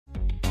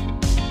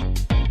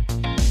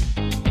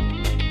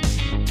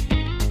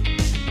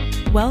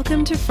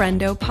Welcome to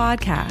Friendo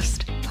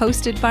Podcast,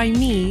 hosted by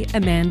me,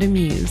 Amanda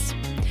Muse.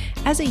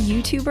 As a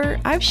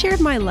YouTuber, I've shared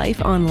my life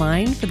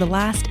online for the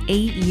last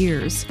 8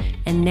 years,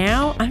 and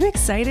now I'm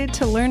excited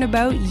to learn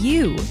about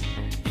you.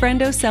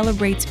 Friendo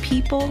celebrates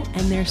people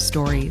and their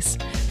stories,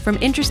 from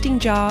interesting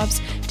jobs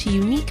to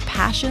unique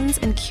passions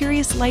and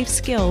curious life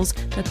skills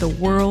that the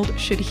world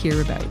should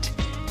hear about.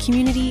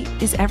 Community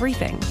is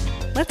everything.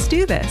 Let's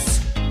do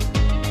this.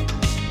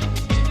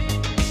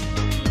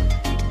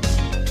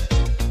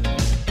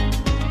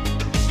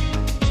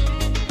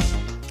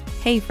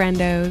 Hey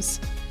friendos,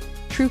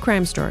 true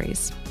crime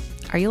stories.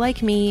 Are you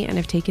like me and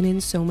have taken in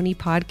so many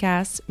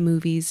podcasts,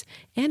 movies,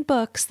 and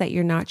books that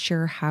you're not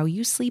sure how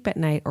you sleep at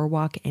night or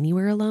walk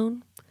anywhere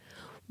alone?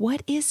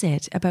 What is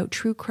it about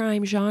true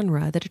crime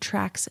genre that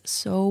attracts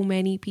so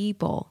many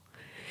people?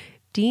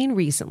 Dean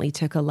recently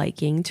took a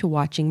liking to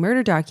watching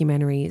murder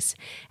documentaries,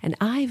 and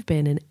I've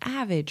been an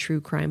avid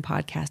true crime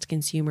podcast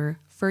consumer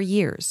for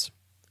years.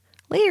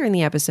 Later in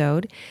the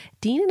episode,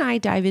 Dean and I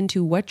dive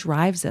into what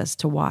drives us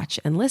to watch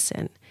and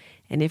listen,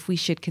 and if we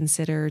should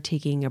consider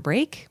taking a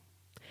break.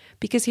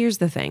 Because here's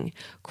the thing,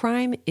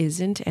 crime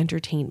isn't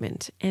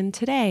entertainment, and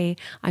today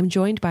I'm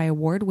joined by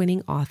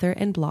award-winning author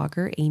and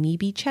blogger Amy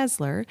B.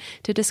 Chesler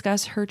to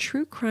discuss her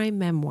true crime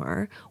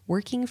memoir,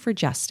 Working for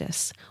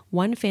Justice,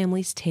 One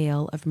Family's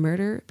Tale of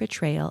Murder,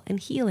 Betrayal, and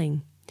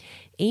Healing.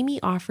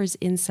 Amy offers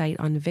insight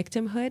on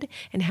victimhood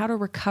and how to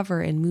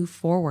recover and move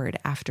forward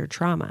after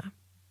trauma.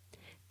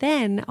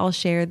 Then I'll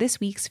share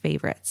this week's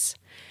favorites.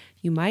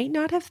 You might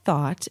not have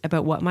thought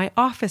about what my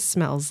office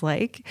smells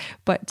like,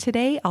 but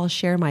today I'll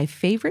share my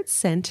favorite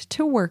scent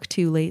to work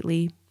to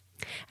lately,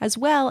 as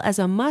well as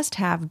a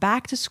must-have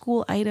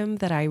back-to-school item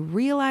that I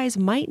realize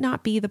might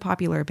not be the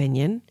popular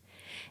opinion,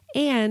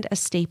 and a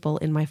staple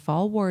in my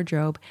fall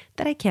wardrobe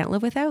that I can't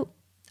live without.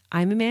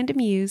 I'm Amanda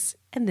Muse,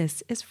 and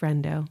this is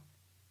Friendo.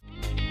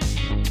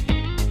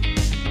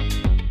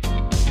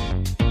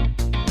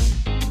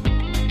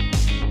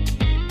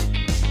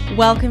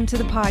 Welcome to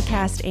the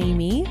podcast,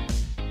 Amy.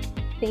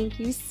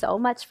 Thank you so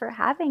much for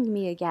having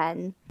me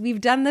again.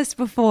 We've done this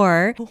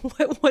before.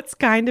 What's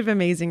kind of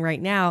amazing right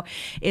now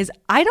is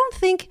I don't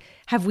think,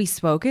 have we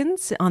spoken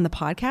on the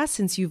podcast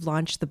since you've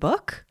launched the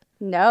book?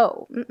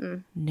 No.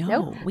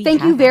 No.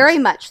 Thank you very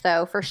much,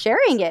 though, for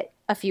sharing it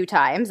a few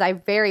times. I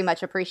very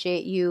much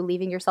appreciate you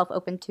leaving yourself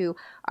open to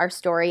our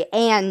story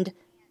and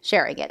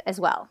sharing it as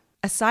well.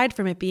 Aside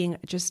from it being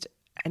just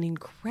an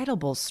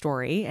incredible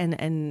story,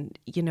 and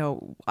you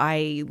know,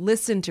 I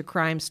listened to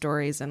crime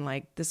stories and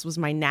like this was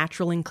my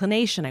natural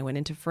inclination. I went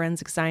into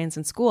forensic science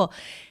in school.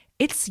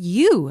 It's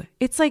you.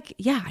 It's like,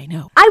 yeah, I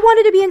know. I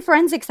wanted to be in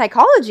forensic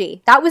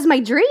psychology. That was my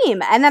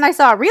dream. And then I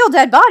saw a real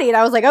dead body and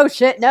I was like, oh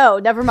shit, no,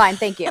 never mind.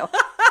 Thank you.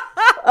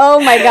 Oh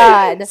my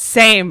God.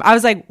 Same. I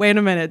was like, wait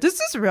a minute. This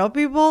is real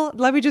people?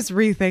 Let me just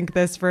rethink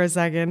this for a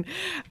second.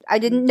 I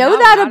didn't know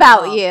that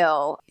about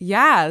you.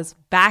 Yeah, it was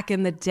back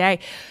in the day.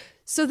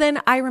 So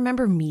then I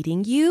remember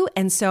meeting you.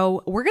 And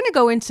so we're going to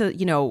go into,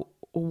 you know,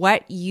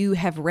 what you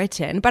have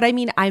written. But I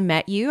mean, I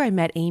met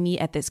Amy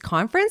at this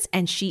conference,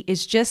 and she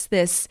is just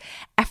this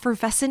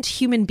effervescent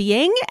human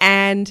being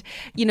and,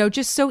 you know,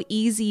 just so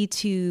easy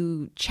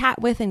to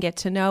chat with and get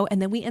to know.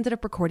 And then we ended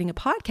up recording a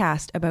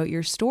podcast about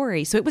your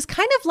story. So it was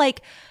kind of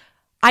like,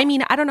 I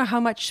mean, I don't know how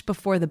much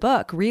before the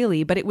book,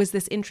 really, but it was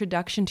this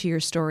introduction to your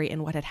story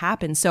and what had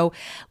happened. So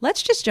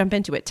let's just jump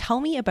into it. Tell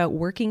me about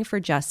Working for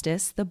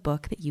Justice, the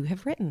book that you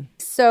have written.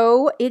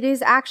 So it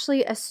is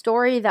actually a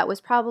story that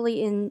was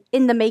probably in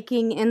the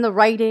making, in the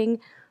writing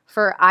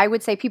for, I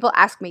would say, people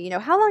ask me, you know,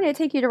 how long did it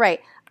take you to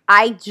write?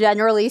 I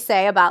generally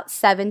say about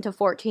 7 to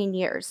 14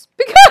 years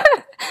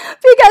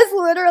because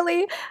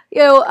literally,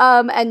 you know,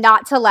 and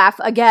not to laugh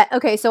again.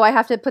 Okay, so I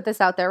have to put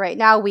this out there right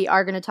now. We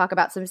are going to talk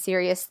about some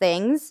serious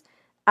things.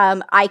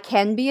 I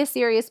can be a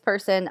serious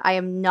person. I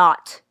am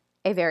not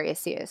a very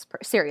serious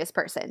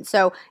person.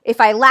 So if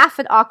I laugh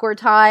at awkward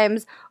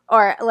times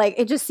or like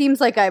it just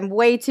seems like I'm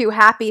way too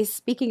happy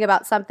speaking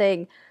about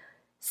something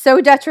so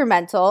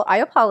detrimental, I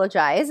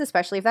apologize,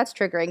 especially if that's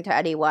triggering to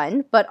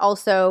anyone. But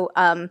also,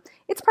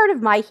 it's part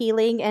of my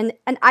healing, and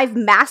I've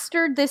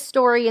mastered this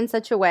story in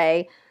such a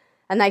way,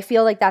 and I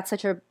feel like that's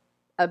such a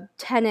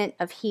tenet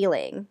of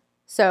healing.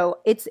 So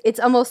it's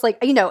almost like,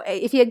 you know,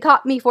 if you had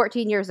caught me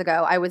 14 years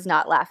ago, I was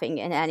not laughing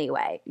in any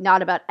way,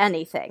 not about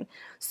anything.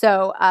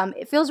 So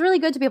it feels really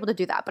good to be able to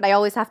do that. But I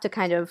always have to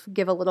kind of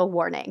give a little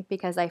warning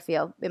because I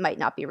feel it might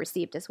not be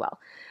received as well.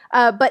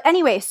 But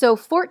anyway, so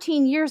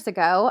 14 years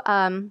ago,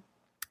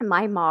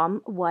 my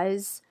mom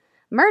was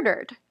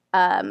murdered.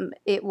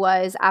 It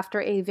was after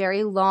a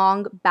very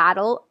long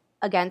battle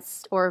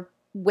against or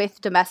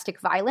with domestic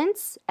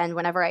violence. And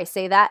whenever I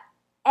say that,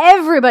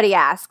 everybody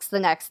asks the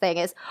next thing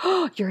is,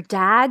 oh, your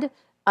dad?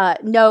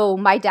 No,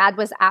 my dad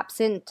was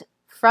absent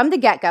from the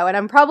get-go. And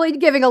I'm probably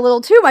giving a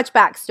little too much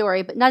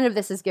backstory, but none of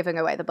this is giving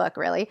away the book,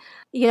 really.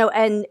 You know,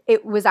 and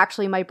it was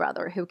actually my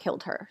brother who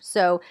killed her.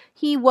 So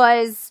he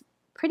was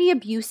pretty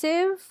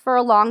abusive for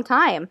a long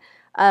time.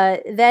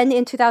 Then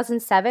in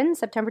 2007,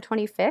 September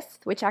 25th,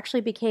 which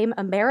actually became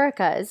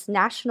America's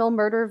National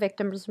Murder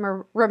Victims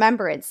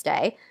Remembrance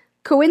Day,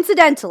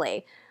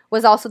 coincidentally,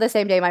 was also the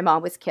same day my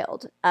mom was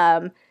killed.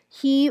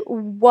 He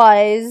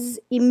was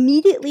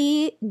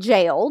immediately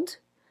jailed,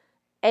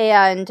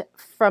 and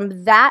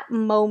from that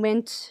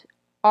moment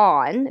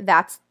on,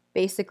 that's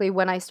basically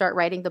when I start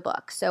writing the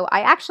book. So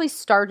I actually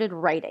started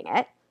writing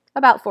it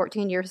about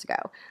 14 years ago.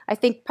 I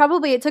think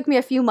probably it took me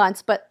a few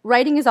months, but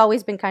writing has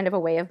always been kind of a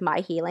way of my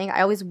healing.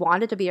 I always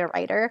wanted to be a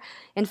writer.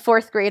 In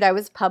 4th grade, I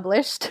was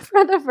published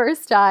for the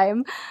first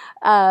time.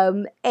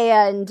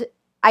 And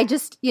I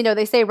just,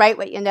 they say write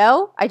what you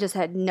know. I just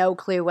had no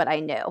clue what I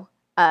knew,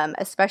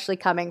 especially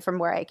coming from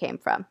where I came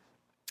from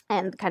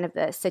and kind of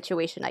the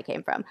situation I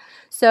came from.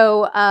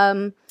 So,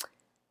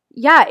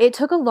 yeah, it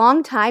took a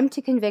long time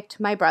to convict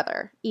my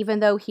brother,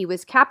 even though he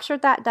was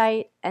captured that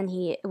night and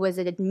he was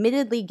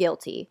admittedly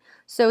guilty.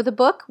 So the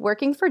book,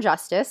 Working for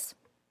Justice,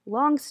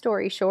 long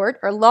story short,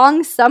 or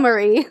long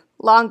summary,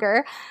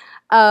 longer,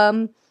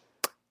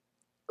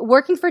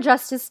 Working for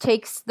Justice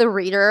takes the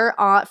reader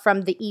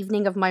from the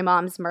evening of my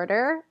mom's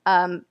murder,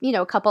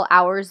 a couple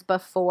hours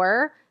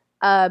before,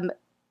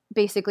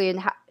 basically,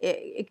 and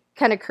it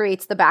kind of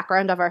creates the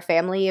background of our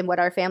family and what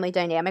our family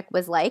dynamic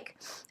was like.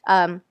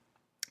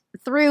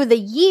 Through the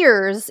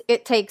years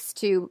it takes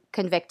to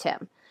convict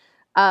him.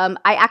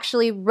 I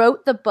actually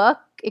wrote the book.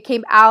 It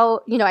came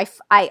out,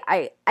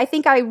 I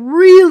think I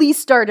really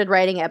started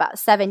writing it about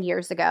 7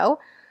 years ago,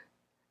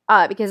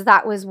 because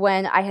that was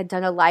when I had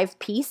done a live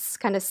piece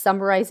kind of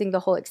summarizing the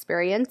whole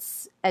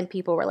experience, and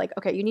people were like,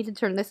 okay, you need to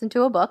turn this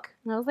into a book.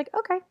 And I was like,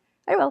 okay,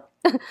 I will.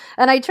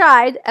 And I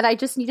tried, and I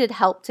just needed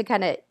help to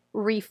kind of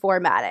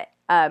reformat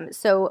it.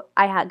 So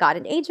I got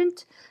an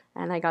agent,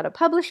 and I got a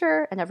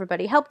publisher, and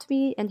everybody helped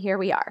me, and here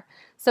we are.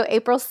 So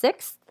April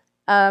 6th,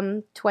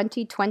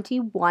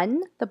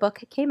 2021, the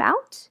book came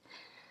out.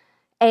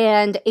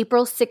 And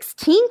April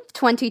 16th,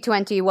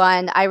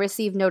 2021, I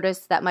received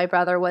notice that my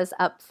brother was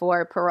up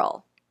for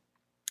parole.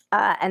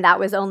 And that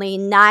was only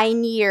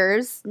 9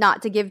 years,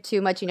 not to give too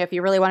much, if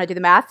you really want to do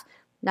the math,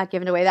 not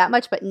giving away that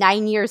much, but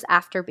 9 years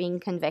after being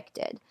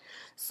convicted.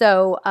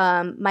 So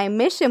my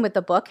mission with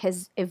the book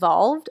has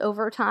evolved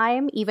over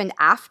time, even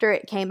after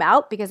it came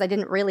out, because I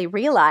didn't really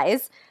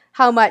realize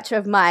how much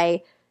of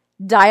my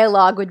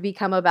dialogue would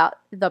become about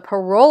the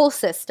parole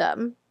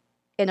system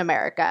in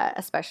America,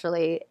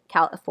 especially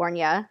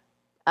California.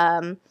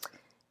 And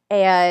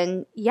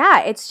yeah,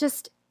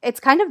 it's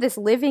kind of this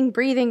living,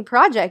 breathing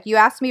project. You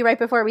asked me right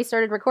before we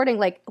started recording,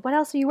 like, what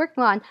else are you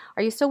working on?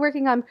 Are you still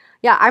working on?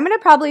 Yeah, I'm going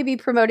to probably be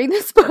promoting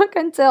this book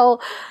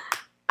until,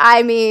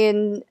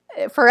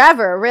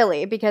 forever,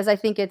 really, because I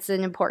think it's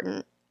an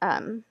important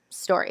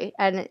story.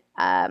 And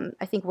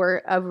I think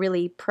we're a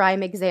really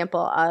prime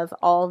example of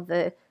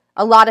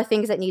a lot of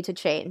things that need to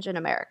change in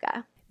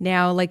America.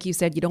 Now, like you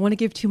said, you don't want to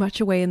give too much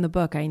away in the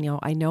book. I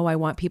know I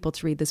want people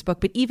to read this book,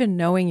 but even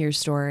knowing your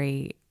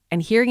story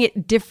and hearing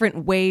it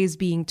different ways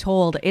being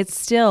told, it's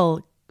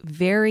still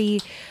very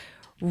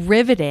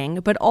riveting,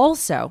 but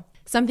also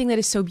something that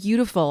is so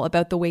beautiful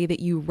about the way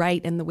that you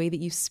write and the way that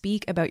you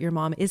speak about your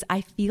mom is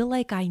I feel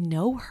like I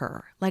know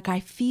her. Like I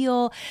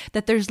feel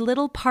that there's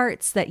little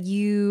parts that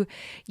you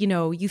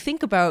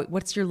think about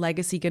what's your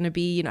legacy going to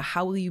be,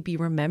 how will you be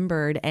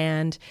remembered?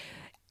 And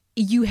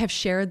you have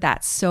shared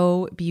that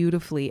so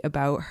beautifully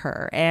about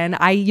her. And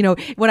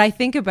when I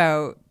think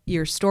about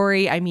your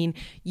story,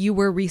 you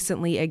were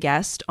recently a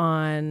guest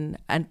on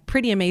a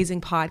pretty amazing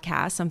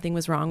podcast, Something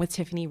Was Wrong with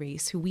Tiffany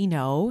Reese, who we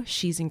know,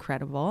 she's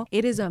incredible.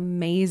 It is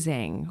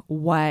amazing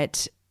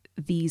what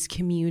these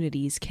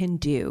communities can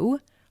do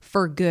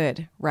for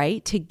good,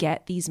 right? To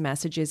get these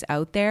messages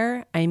out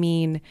there.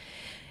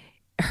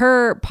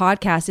 Her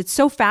podcast, it's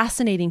so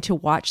fascinating to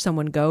watch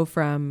someone go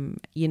from,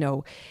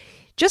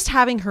 just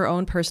having her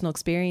own personal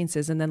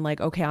experiences and then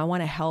like, okay, I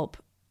want to help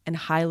and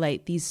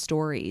highlight these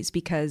stories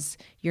because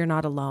you're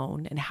not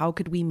alone. And how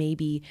could we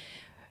maybe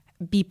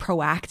be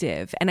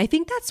proactive? And I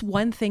think that's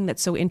one thing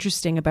that's so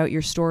interesting about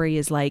your story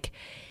is like,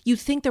 you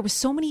think there was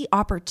so many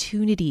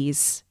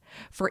opportunities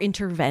for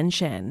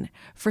intervention,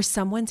 for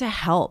someone to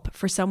help,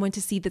 for someone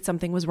to see that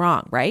something was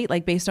wrong, right?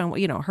 Like based on,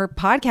 her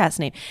podcast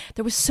name,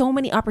 there was so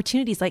many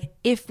opportunities. Like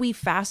if we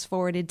fast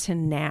forwarded to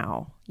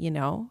now,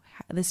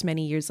 this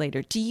many years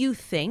later, do you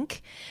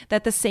think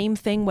that the same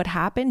thing would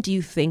happen? Do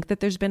you think that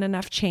there's been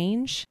enough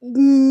change?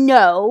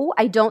 No,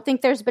 I don't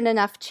think there's been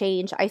enough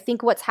change. I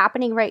think what's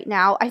happening right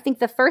now, I think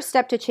the first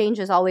step to change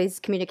is always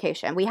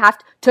communication. We have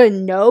to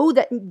know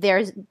that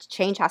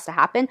change has to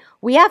happen.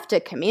 We have to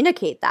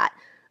communicate that.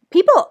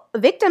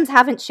 Victims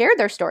haven't shared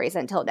their stories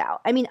until now.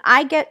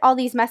 I get all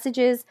these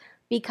messages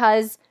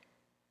because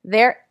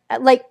they're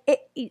like,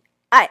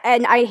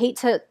 I hate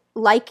to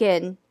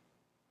liken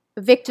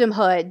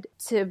victimhood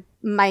to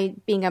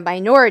being a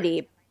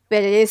minority,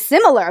 but it is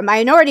similar.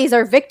 Minorities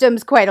are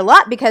victims quite a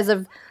lot because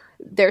of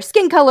their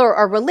skin color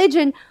or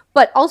religion,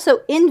 but also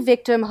in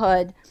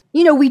victimhood,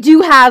 we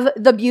do have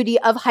the beauty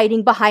of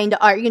hiding behind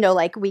our,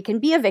 like we can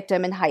be a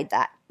victim and hide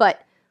that.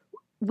 But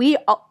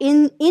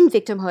in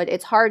victimhood,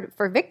 it's hard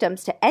for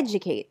victims to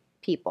educate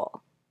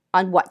people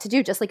on what to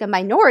do. Just like a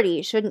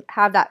minority shouldn't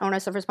have that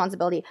onus of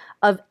responsibility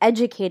of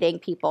educating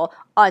people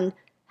on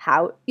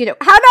how not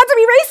to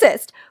be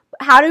racist.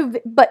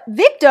 But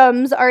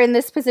victims are in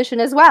this position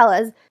as well,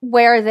 as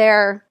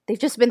where they've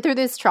just been through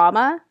this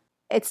trauma.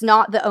 It's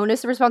not, the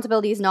onus of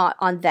responsibility is not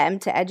on them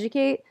to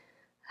educate.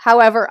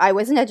 However, I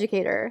was an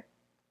educator.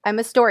 I'm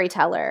a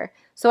storyteller.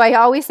 So I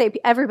always say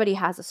everybody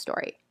has a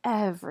story.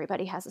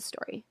 Everybody has a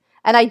story.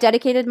 And I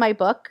dedicated my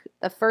book,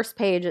 the first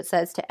page, it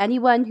says, to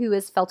anyone who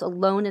has felt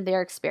alone in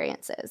their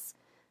experiences.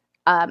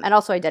 And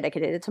also I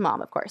dedicated it to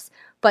Mom, of course.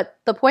 But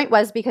the point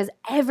was because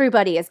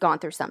everybody has gone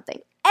through something.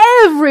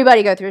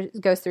 Everybody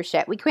goes through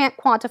shit. We can't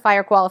quantify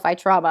or qualify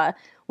trauma.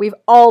 We've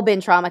all been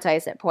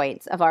traumatized at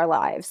points of our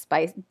lives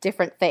by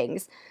different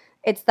things.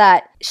 It's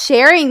that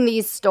sharing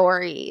these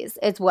stories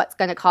is what's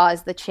going to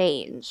cause the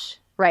change,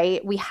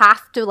 right? We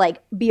have to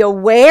be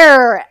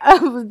aware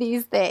of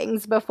these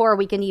things before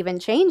we can even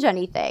change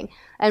anything.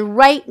 And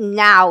right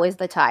now is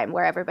the time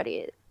where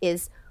everybody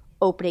is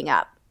opening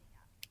up.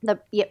 The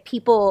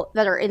people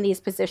that are in these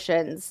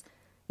positions,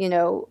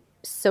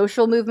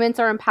 social movements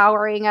are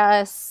empowering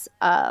us,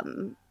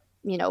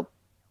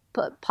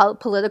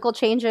 political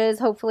changes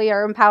hopefully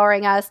are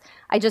empowering us.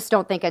 I just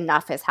don't think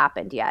enough has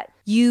happened yet.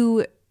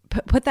 You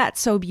put that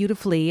so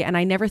beautifully, and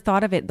I never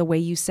thought of it the way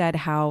you said,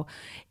 how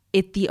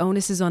the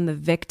onus is on the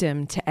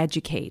victim to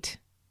educate.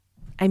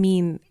 I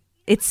mean,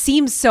 it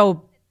seems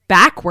so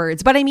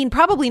backwards, but I mean,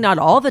 probably not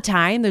all the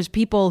time. There's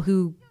people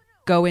who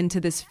go into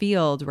this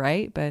field,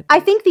 right? But I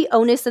think the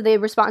onus of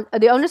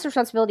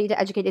responsibility to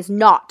educate is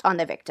not on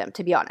the victim,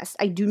 to be honest.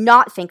 I do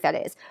not think that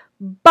is.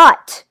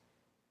 But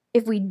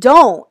if we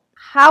don't,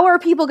 how are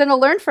people going to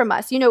learn from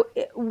us?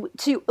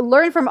 To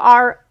learn from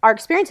our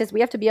experiences,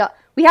 we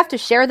have to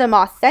share them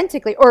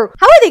authentically. Or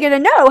how are they going to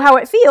know how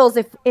it feels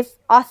if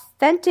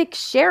authentic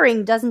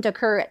sharing doesn't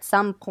occur at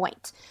some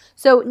point?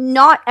 So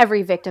not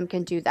every victim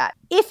can do that.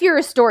 If you're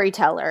a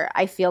storyteller,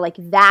 I feel like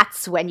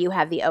that's when you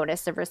have the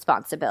onus of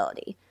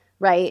responsibility,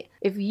 right?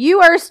 If you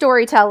are a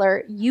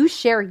storyteller, you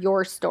share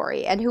your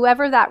story, and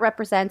whoever that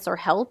represents or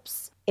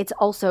helps, it's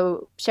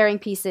also sharing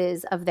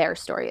pieces of their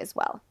story as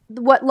well.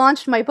 What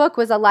launched my book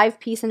was a live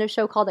piece in a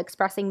show called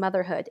Expressing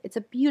Motherhood. It's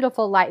a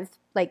beautiful live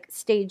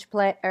stage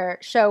play or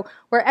show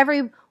where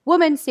every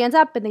woman stands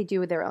up and they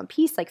do their own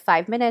piece,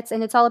 5 minutes,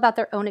 and it's all about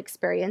their own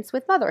experience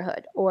with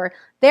motherhood or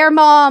their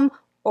mom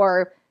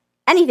or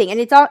anything. And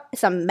it's all,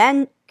 some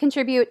men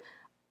contribute.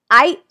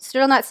 I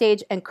stood on that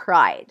stage and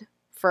cried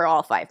for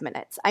all 5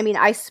 minutes. I mean,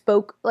 I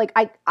spoke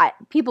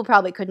people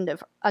probably couldn't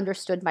have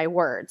understood my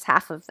words,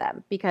 half of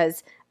them,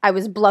 because I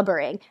was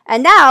blubbering.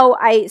 And now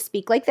I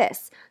speak like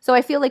this. So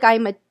I feel like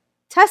I'm a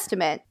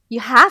testament.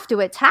 You have to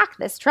attack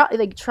this.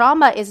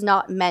 Trauma is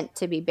not meant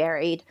to be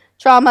buried.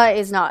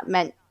 I'm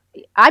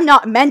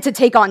not meant to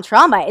take on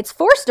trauma. It's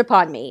forced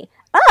upon me.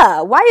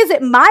 Why is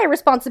it my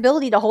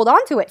responsibility to hold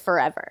on to it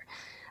forever?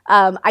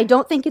 I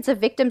don't think it's a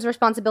victim's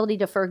responsibility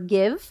to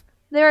forgive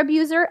their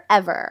abuser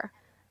ever.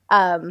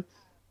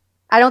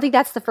 I don't think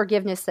that's the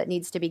forgiveness that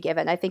needs to be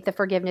given. I think the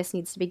forgiveness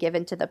needs to be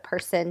given to the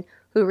person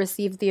who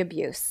received the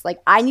abuse.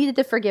 I needed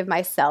to forgive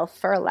myself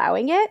for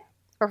allowing it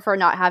or for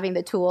not having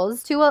the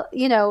tools to,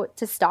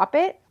 to stop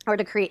it or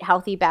to create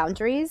healthy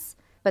boundaries.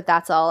 But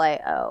that's all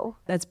I owe.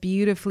 That's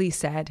beautifully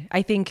said.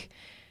 I think,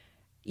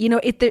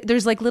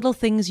 there's little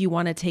things you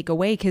want to take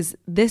away, because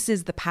this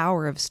is the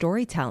power of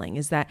storytelling,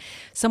 is that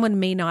someone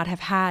may not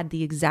have had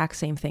the exact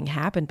same thing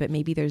happen, but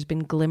maybe there's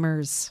been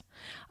glimmers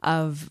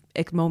of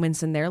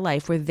moments in their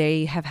life where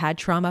they have had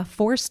trauma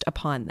forced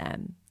upon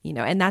them,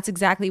 and that's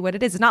exactly what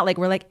it is. It's not like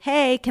we're like,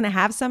 hey, can I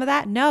have some of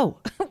that? No,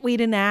 we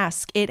didn't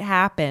ask. It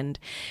happened.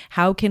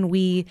 How can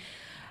we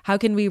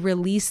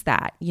release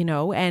that,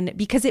 and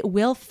because it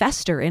will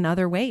fester in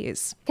other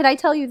ways. Can I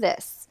tell you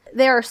this?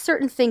 There are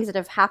certain things that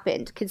have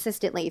happened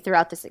consistently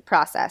throughout this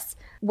process.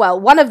 Well,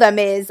 one of them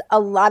is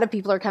a lot of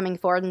people are coming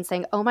forward and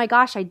saying, oh my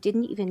gosh, I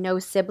didn't even know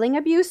sibling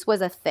abuse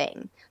was a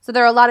thing. So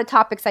there are a lot of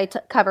topics I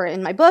cover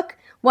in my book.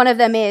 One of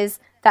them is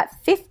that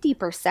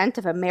 50%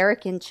 of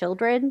American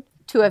children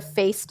to have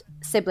faced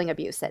sibling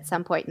abuse at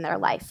some point in their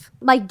life.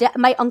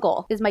 My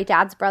uncle is my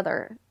dad's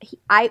brother.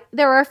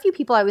 There were a few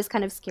people I was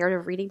kind of scared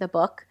of reading the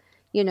book,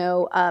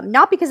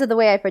 not because of the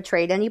way I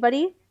portrayed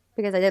anybody,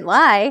 because I didn't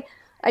lie.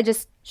 I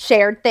just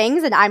shared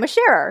things, and I'm a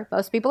sharer.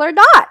 Most people are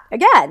not,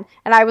 again.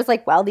 And I was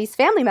like, well, these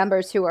family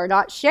members who are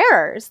not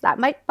sharers, that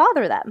might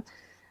bother them.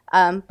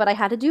 But I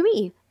had to do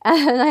me,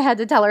 and I had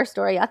to tell our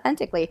story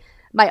authentically.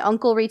 My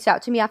uncle reached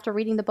out to me after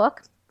reading the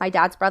book, my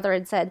dad's brother,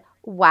 and said,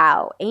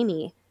 wow,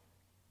 Amy,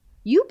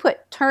 you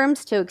put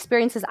terms to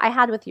experiences I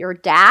had with your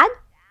dad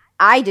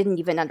I didn't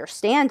even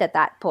understand at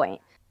that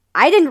point.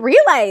 I didn't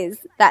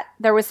realize that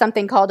there was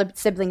something called a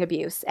sibling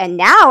abuse. And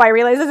now I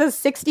realize as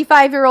a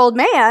 65-year-old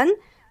man,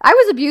 I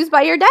was abused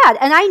by your dad.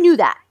 And I knew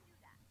that.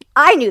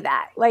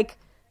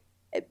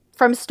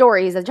 From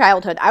stories of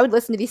childhood. I would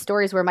listen to these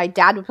stories where my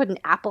dad would put an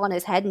apple on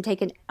his head and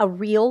take a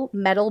real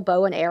metal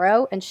bow and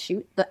arrow and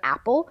shoot the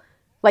apple.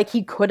 Like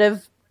he could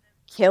have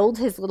killed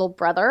his little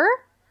brother.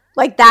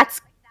 Like,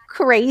 that's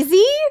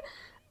crazy.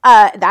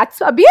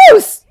 That's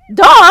abuse.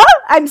 Duh.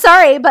 I'm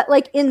sorry. But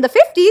like in the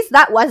 50s,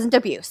 that wasn't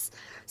abuse.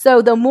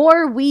 So the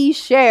more we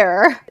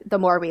share, the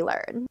more we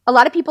learn. A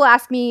lot of people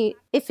ask me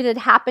if it had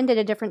happened at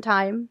a different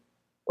time,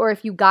 or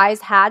if you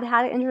guys had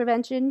an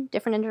intervention,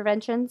 different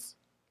interventions,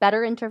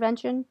 better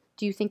intervention,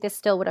 do you think this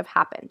still would have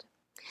happened?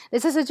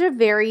 This is such a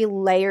very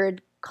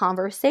layered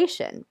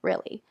conversation,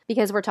 really,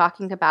 because we're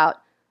talking about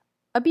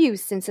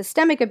abuse and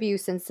systemic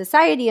abuse and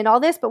society and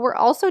all this, but we're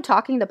also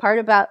talking a part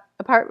about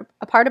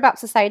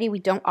society we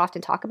don't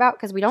often talk about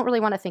because we don't really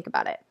want to think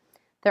about it.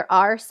 There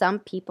are some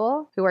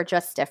people who are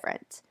just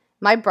different.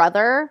 My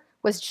brother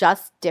was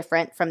just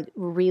different from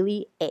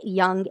really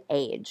young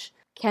age.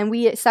 Can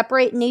we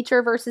separate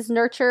nature versus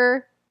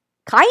nurture?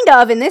 Kind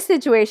of in this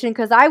situation,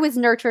 because I was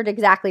nurtured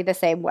exactly the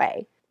same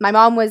way. My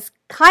mom was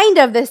kind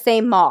of the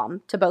same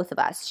mom to both of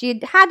us. She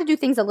had to do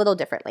things a little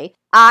differently.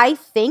 I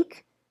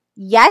think,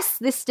 yes,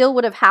 this still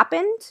would have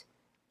happened,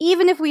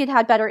 even if we had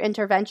had better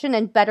intervention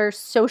and better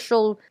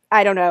social,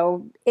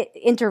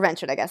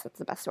 intervention, I guess that's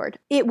the best word.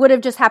 It would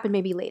have just happened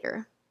maybe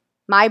later.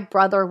 My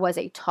brother was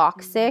a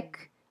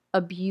toxic,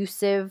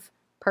 abusive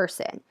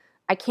person.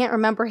 I can't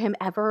remember him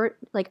ever,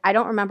 I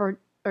don't remember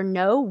or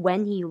know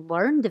when he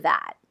learned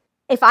that.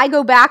 If I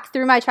go back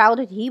through my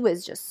childhood, he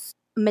was just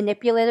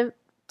manipulative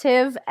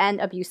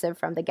and abusive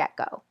from the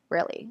get-go,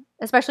 really,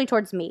 especially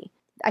towards me.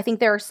 I think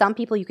there are some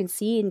people you can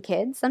see in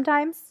kids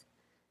sometimes.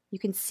 You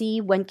can see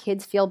when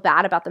kids feel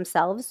bad about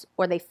themselves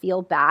or they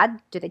feel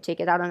bad. Do they take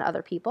it out on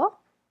other people?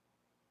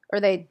 Or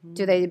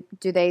do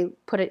they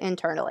put it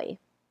internally?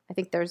 I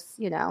think there's,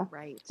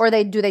 right. Or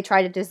do they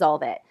try to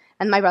dissolve it?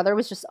 And my brother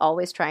was just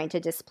always trying to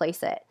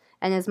displace it.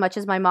 And as much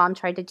as my mom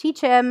tried to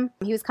teach him,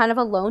 he was kind of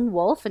a lone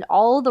wolf and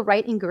all the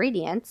right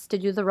ingredients to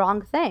do the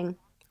wrong thing.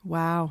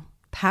 Wow.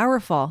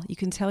 Powerful. You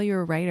can tell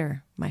you're a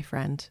writer, my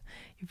friend.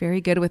 You're very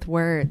good with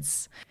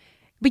words.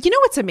 But you know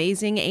what's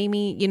amazing,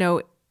 Amy?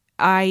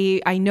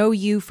 I know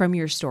you from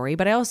your story,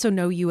 but I also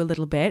know you a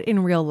little bit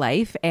in real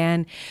life.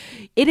 And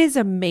it is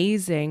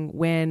amazing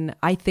when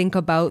I think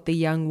about the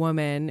young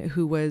woman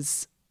who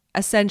was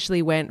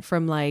essentially went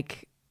from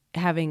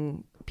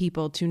having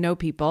people to know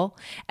people,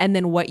 and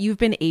then what you've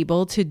been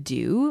able to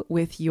do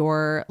with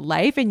your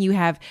life. And you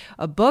have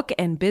a book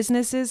and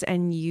businesses,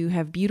 and you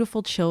have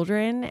beautiful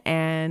children,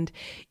 and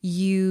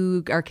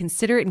you are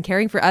considerate and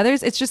caring for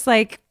others. It's just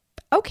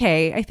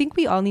okay, I think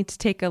we all need to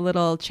take a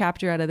little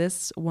chapter out of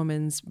this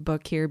woman's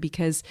book here,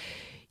 because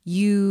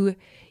you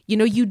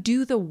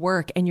do the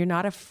work and you're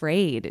not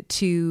afraid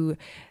to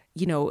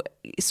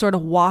sort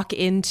of walk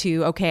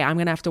into, okay, I'm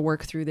going to have to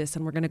work through this,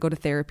 and we're going to go to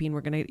therapy, and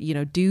we're going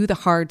to, do the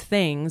hard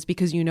things,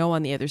 because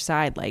on the other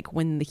side,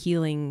 when the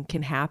healing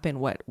can happen,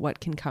 what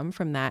can come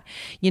from that.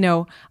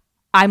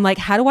 I'm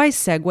how do I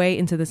segue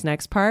into this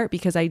next part?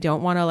 Because I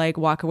don't want to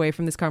walk away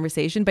from this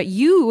conversation, but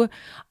you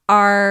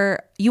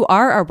are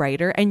a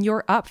writer, and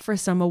you're up for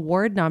some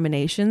award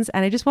nominations.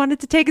 And I just wanted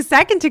to take a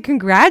second to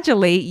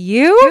congratulate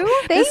you. Thank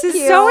you. This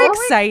is so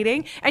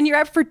exciting. And you're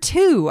up for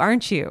 2,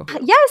 aren't you?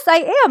 Yes,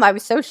 I am. I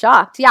was so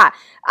shocked. Yeah.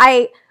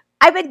 I've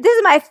been, this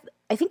is my,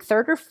 I think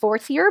 3rd or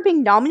 4th year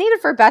being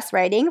nominated for Best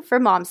Writing for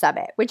Mom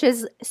Summit, which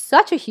is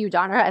such a huge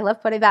honor. I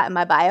love putting that in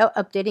my bio,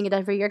 updating it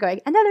every year,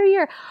 going, another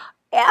year.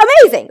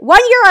 Amazing. 1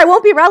 year I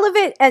won't be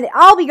relevant and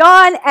I'll be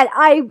gone, and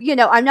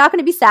I'm not going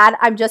to be sad.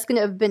 I'm just going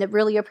to have been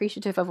really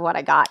appreciative of what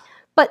I got.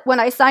 But when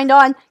I signed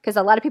on, because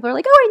a lot of people are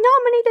like, oh,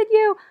 I nominated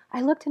you,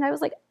 I looked and I was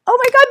like, oh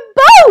my God,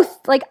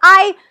 both!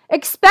 I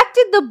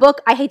expected the book,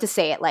 I hate to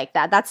say it like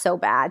that, that's so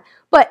bad,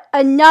 but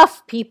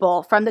enough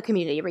people from the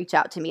community reached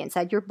out to me and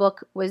said, your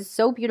book was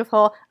so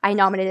beautiful, I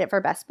nominated it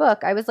for Best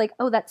Book. I was like,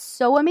 oh, that's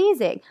so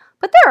amazing.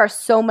 But there are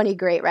so many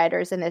great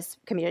writers in this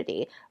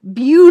community.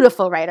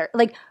 Beautiful writer.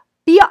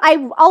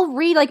 I'll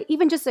read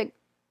even just an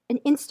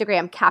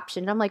Instagram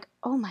caption, and I'm like,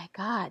 oh my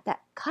God, that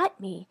cut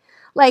me.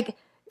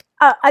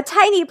 A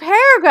tiny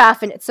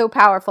paragraph, and it's so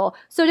powerful.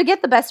 So to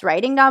get the Best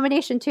Writing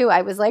nomination too,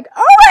 I was like,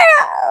 oh my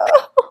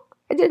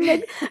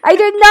God. I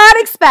did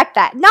not expect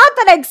that. Not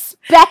that I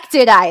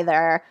expected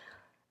either.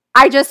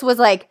 I just was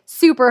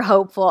super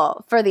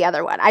hopeful for the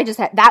other one. I just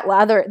had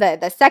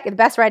the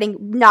Best Writing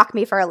knocked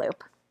me for a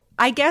loop.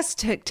 I guess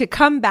to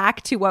come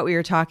back to what we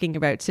were talking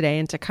about today,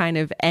 and to kind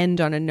of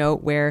end on a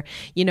note where,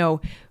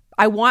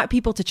 I want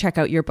people to check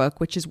out your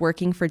book, which is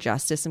Working for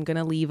Justice. I'm going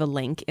to leave a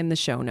link in the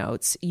show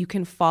notes. You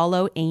can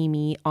follow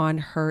Amy on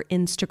her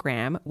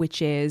Instagram,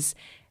 which is,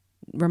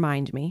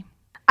 remind me.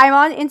 I'm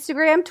on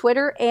Instagram,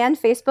 Twitter, and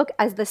Facebook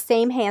as the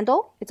same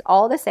handle. It's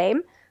all the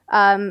same.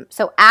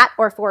 So @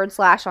 or /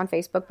 on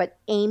Facebook, but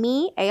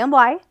Amy,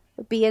 AMY,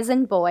 B as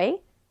in boy,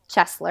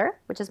 Chesler,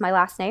 which is my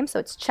last name. So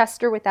it's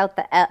Chester without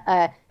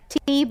the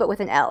T, but with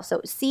an L.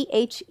 So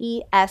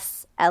CHESLER.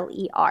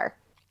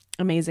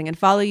 Amazing. And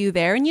follow you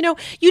there. And you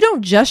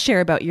don't just share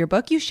about your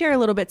book, you share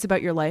little bits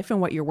about your life and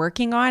what you're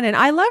working on. And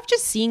I love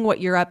just seeing what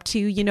you're up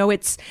to.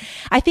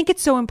 I think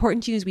it's so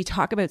important to you as we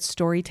talk about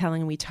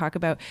storytelling, and we talk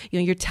about,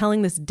 you're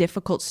telling this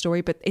difficult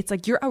story, but it's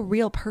you're a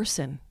real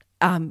person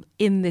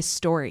in this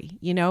story,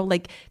 you know,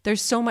 like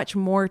there's so much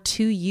more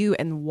to you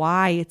and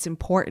why it's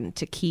important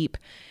to keep,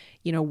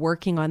 you know,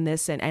 working on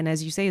this. And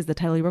as you say, is the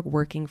title of your book,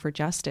 Working for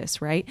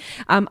Justice, right?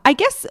 I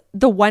guess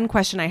the one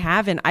question I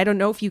have, and I don't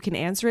know if you can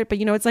answer it, but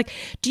you know, it's like,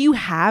 do you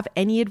have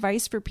any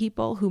advice for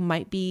people who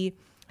might be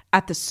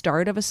at the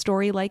start of a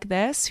story like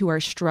this, who are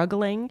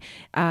struggling,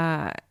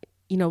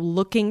 you know,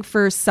 looking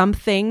for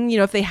something, you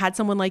know, if they had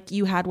someone like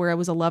you had where it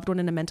was a loved one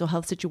in a mental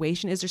health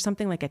situation, is there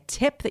something like a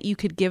tip that you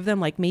could give them?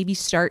 Like maybe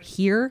start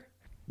here?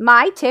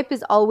 My tip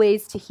is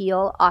always to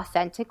heal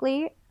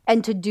authentically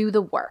and to do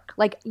the work,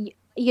 like,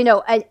 you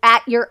know,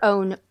 at your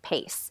own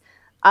pace.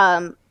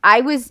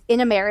 I was in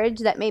a marriage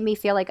that made me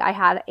feel like I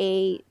had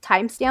a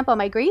timestamp on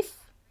my grief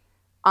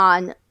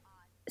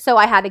so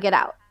I had to get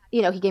out.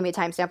 You know, he gave me a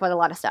timestamp on a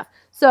lot of stuff.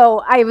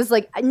 So I was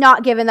like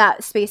not given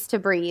that space to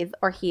breathe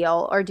or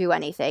heal or do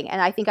anything.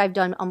 And I think I've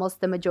done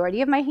almost the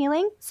majority of my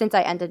healing since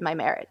I ended my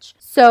marriage.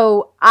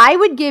 So I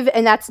would give,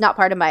 and that's not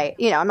part of my,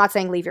 you know, I'm not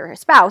saying leave your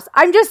spouse.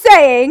 I'm just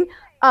saying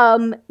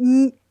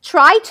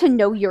try to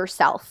know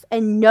yourself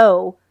and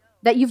know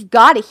that you've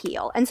got to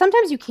heal. And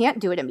sometimes you can't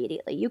do it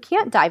immediately. You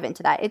can't dive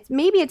into that.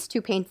 Maybe it's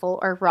too painful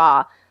or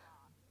raw,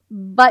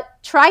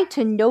 but try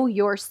to know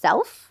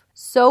yourself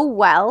so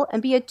well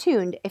and be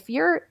attuned. If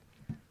you're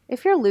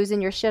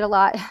losing your shit a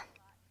lot,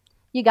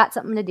 you got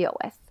something to deal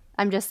with.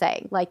 I'm just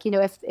saying, like, you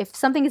know, if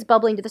something is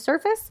bubbling to the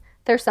surface,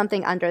 there's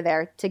something under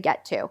there to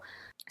get to.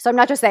 So I'm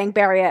not just saying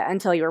bury it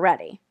until you're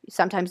ready.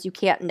 Sometimes you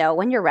can't know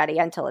when you're ready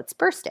until it's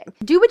bursting.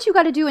 Do what you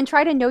got to do and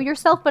try to know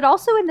yourself, but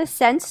also in the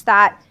sense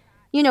that,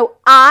 you know,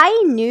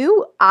 I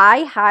knew I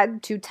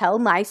had to tell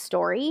my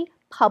story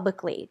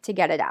publicly to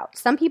get it out.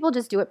 Some people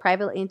just do it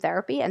privately in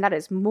therapy, and that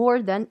is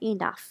more than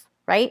enough,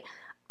 right?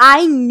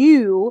 I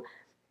knew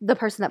the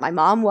person that my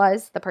mom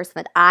was, the person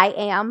that I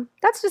am.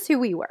 That's just who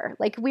we were.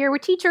 Like, we were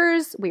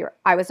teachers.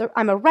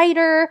 I'm a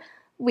writer.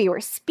 We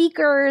were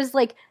speakers.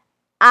 Like,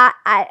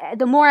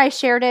 the more I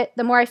shared it,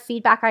 the more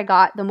feedback I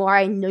got, the more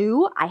I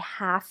knew I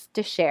have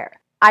to share.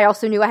 I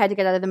also knew I had to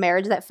get out of the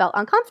marriage that felt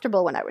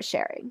uncomfortable when I was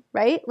sharing,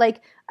 right?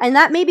 Like, and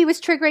that maybe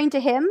was triggering to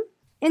him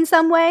in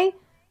some way,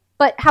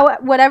 but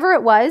whatever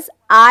it was,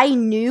 I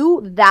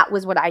knew that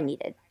was what I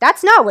needed.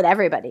 That's not what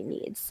everybody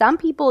needs. Some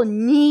people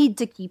need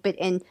to keep it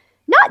in,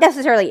 not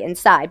necessarily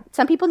inside.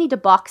 Some people need to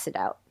box it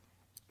out.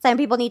 Some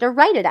people need to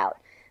write it out.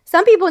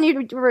 Some people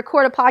need to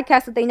record a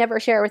podcast that they never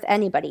share with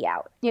anybody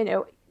out. You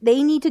know,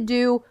 they need to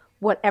do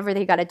whatever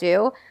they got to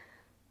do.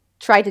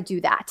 Try to do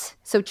that.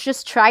 So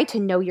just try to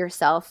know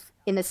yourself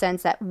in the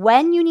sense that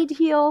when you need to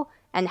heal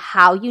and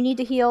how you need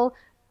to heal.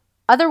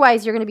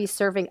 Otherwise, you're going to be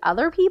serving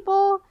other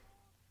people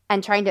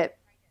and trying to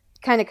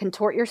kind of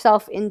contort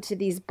yourself into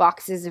these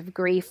boxes of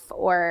grief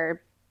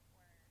or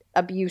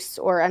abuse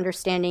or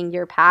understanding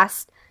your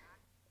past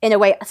in a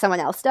way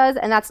someone else does,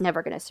 and that's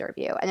never going to serve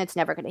you, and it's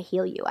never going to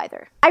heal you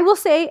either. I will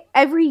say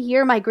every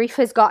year my grief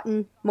has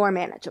gotten more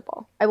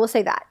manageable. I will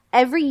say that.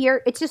 Every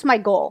year, it's just my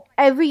goal.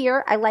 Every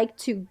year I like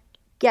to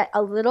get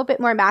a little bit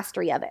more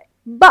mastery of it.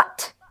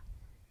 But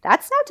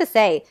that's not to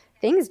say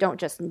things don't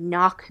just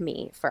knock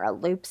me for a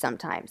loop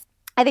sometimes.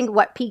 I think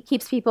what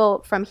keeps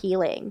people from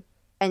healing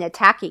and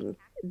attacking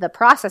the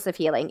process of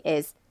healing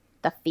is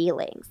the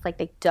feelings. Like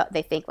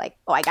they think like,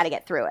 oh, I got to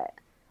get through it.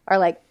 Or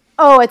like,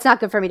 oh, it's not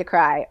good for me to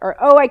cry. Or,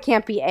 oh, I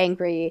can't be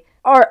angry.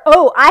 Or,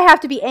 oh, I have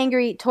to be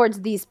angry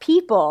towards these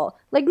people.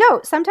 Like,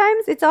 no,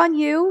 sometimes it's on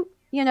you.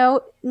 You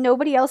know,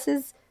 nobody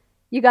else's.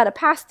 You got to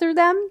pass through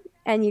them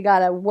and you got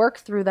to work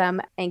through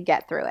them and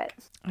get through it.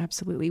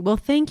 Absolutely. Well,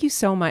 thank you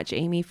so much,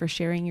 Amy, for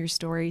sharing your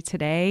story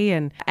today.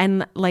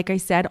 And like I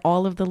said,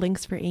 all of the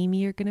links for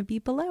Amy are going to be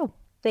below.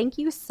 Thank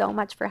you so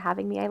much for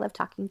having me. I love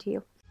talking to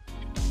you.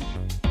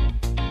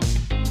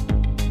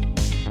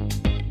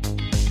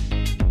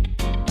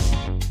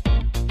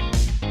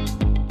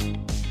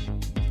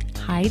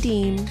 Hi,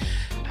 Dean.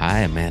 Hi,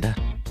 Amanda.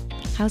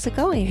 How's it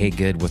going? Hey,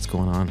 good. What's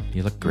going on?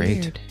 You look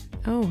great. Weird.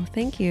 Oh,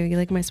 thank you. You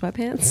like my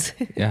sweatpants?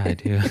 Yeah, I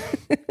do.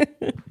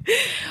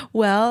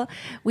 Well,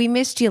 we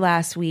missed you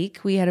last week.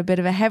 We had a bit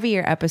of a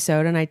heavier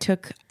episode, and I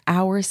took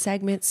our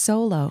segment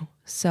solo.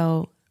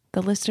 So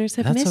the listeners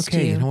have missed you. That's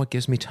okay. You know what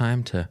gives me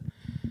time to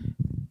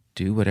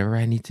do whatever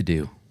I need to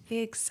do.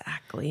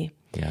 Exactly.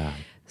 Yeah.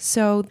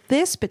 So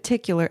this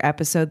particular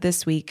episode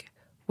this week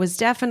was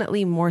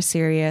definitely more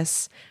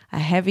serious, a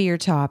heavier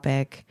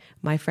topic.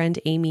 My friend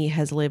Amy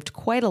has lived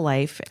quite a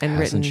life and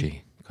Hasn't written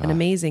she? an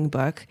amazing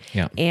book.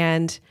 Yeah.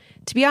 And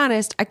to be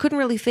honest, I couldn't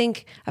really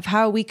think of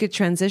how we could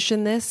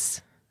transition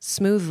this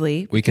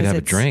smoothly. We could because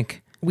have a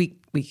drink.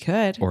 We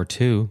could. Or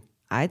two.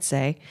 I'd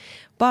say.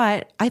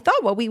 But I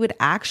thought what we would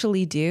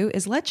actually do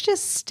is let's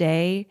just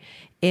stay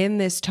in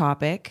this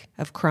topic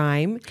of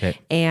crime. Okay.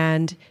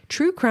 And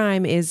true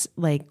crime is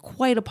like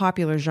quite a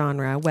popular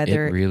genre,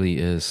 whether It really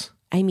is.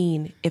 I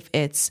mean, if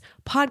it's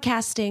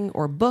podcasting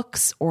or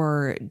books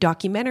or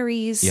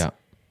documentaries, Yeah.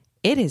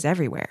 it is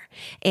everywhere.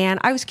 And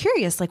I was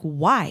curious, like,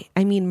 why?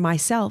 I mean,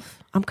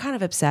 myself, I'm kind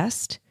of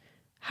obsessed.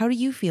 How do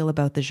you feel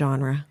about the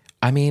genre?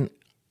 I mean,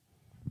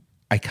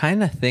 I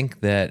kind of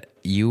think that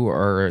you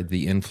are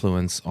the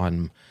influence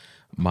on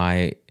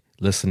my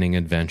listening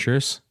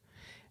adventures.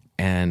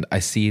 And I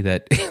see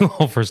that,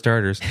 well, for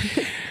starters,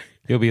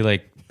 you'll be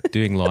like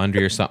doing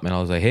laundry or something. And I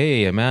was like,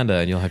 hey, Amanda,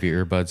 and you'll have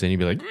your earbuds and you'll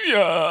be like,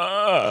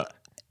 yeah.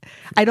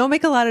 I don't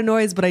make a lot of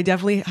noise, but I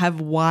definitely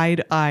have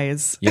wide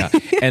eyes. Yeah.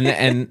 And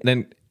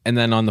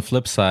then on the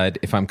flip side,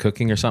 if I'm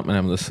cooking or something,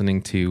 I'm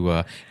listening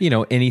to,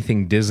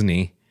 anything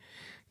Disney,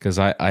 because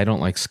I don't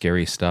like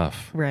scary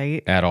stuff.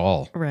 Right. At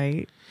all.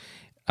 Right.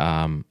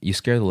 You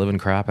scare the living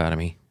crap out of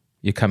me.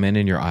 You come in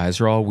and your eyes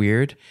are all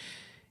weird.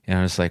 And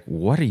I was like,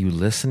 what are you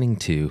listening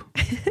to?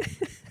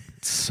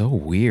 It's so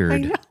weird.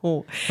 I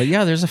know. But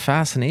yeah, there's a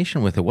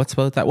fascination with it. What's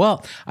about that?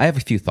 Well, I have a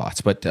few thoughts,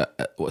 but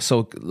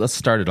so let's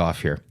start it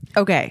off here.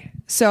 Okay.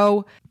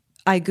 So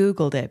I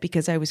Googled it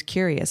because I was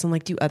curious. I'm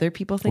like, do other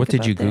people think What did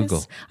about you this?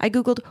 Google? I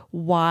Googled,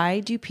 why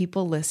do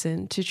people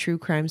listen to true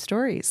crime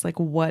stories? Like,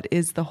 what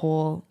is the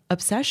whole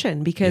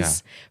obsession?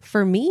 Because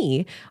for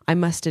me, I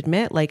must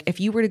admit, like,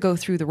 if you were to go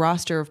through the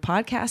roster of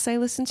podcasts I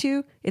listen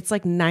to, it's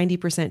like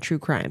 90% true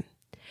crime.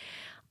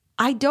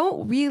 I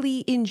don't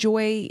really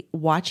enjoy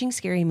watching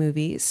scary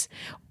movies,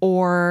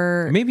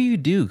 or Maybe you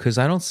do, because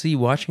I don't see you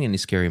watching any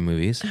scary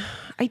movies.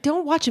 I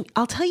don't watch them.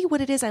 I'll tell you what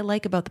it is I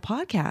like about the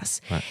podcasts.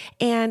 What?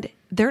 And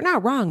they're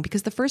not wrong,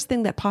 because the first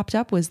thing that popped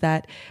up was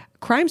that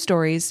crime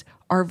stories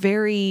are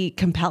very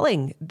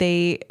compelling.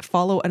 They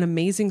follow an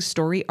amazing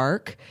story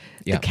arc.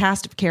 Yeah. The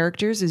cast of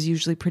characters is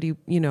usually pretty,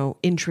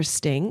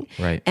 interesting.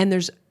 Right. And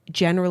there's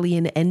generally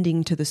an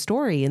ending to the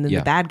story, and then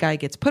the bad guy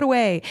gets put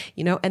away,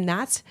 and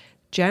that's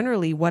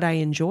generally what I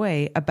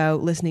enjoy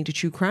about listening to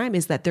true crime,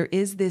 is that there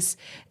is this,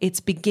 it's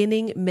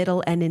beginning,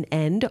 middle, and an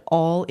end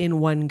all in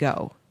one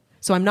go.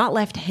 So I'm not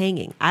left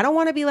hanging. I don't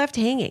want to be left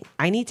hanging.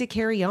 I need to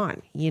carry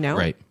on,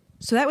 Right.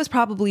 So that was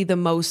probably the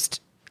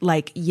most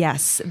like,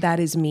 yes, that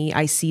is me.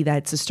 I see that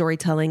it's a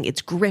storytelling.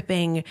 It's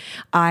gripping.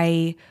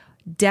 I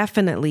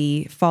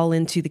definitely fall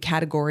into the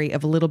category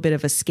of a little bit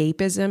of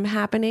escapism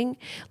happening.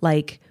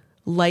 Like,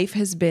 life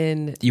has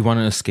been... You want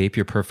to escape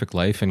your perfect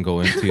life and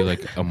go into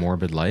like a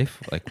morbid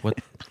life? Like what?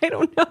 I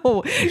don't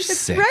know. It's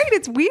sick. right.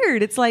 It's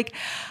weird. It's like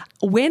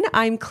when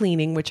I'm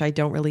cleaning, which I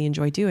don't really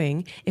enjoy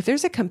doing, if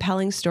there's a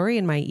compelling story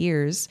in my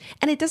ears,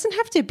 and it doesn't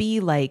have to be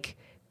like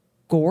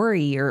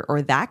gory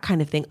or that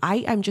kind of thing.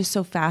 I'm just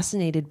so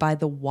fascinated by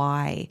the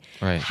why.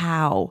 Right.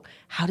 How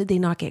did they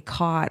not get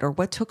caught, or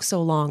what took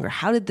so long, or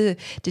how did the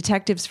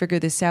detectives figure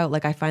this out?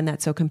 Like, I find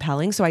that so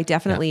compelling. So I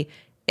definitely...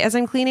 As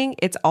I'm cleaning,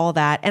 it's all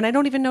that. And I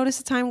don't even notice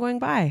the time going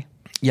by.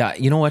 Yeah,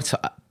 you know what? So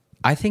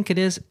I think it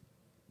is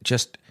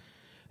just,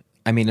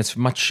 I mean, it's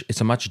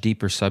a much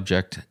deeper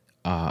subject.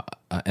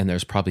 And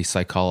there's probably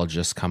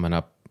psychologists coming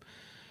out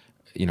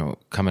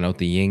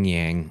the yin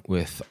yang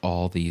with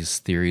all these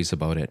theories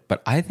about it.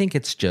 But I think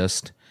it's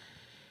just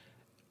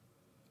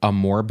a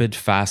morbid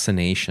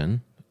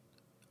fascination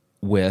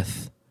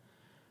with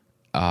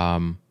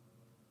a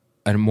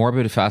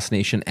morbid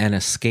fascination and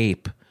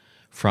escape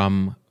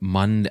from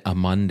a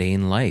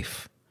mundane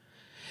life.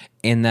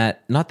 In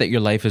that, not that your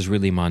life is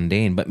really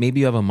mundane, but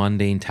maybe you have a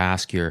mundane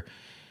task. You're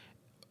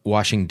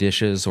washing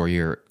dishes,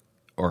 or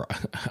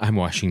I'm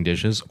washing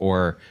dishes,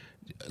 or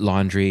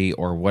laundry,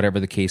 or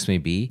whatever the case may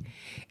be.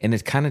 And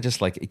it's kind of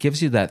just like, it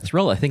gives you that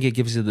thrill. I think it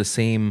gives you the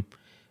same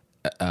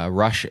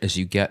rush as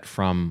you get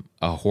from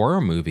a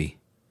horror movie.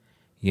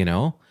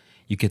 You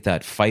get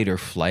that fight or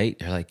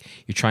flight.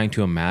 You're trying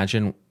to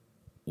imagine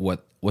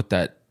what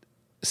that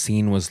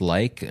scene was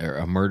like, or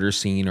a murder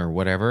scene or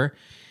whatever.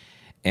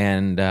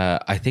 And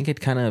I think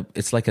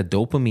it's like a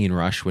dopamine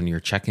rush when you're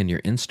checking your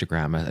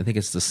Instagram. I think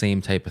it's the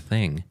same type of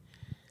thing.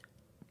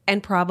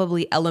 And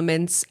probably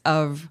elements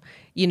of,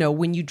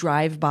 when you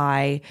drive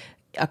by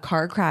a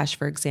car crash,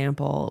 for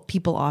example,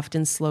 people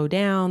often slow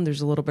down.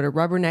 There's a little bit of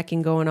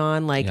rubbernecking going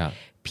on.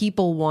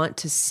 People want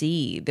to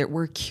see that,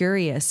 we're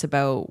curious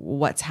about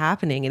what's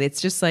happening. And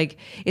it's just like,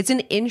 it's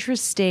an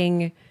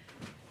interesting,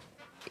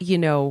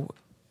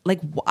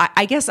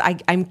 I guess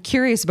I'm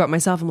curious about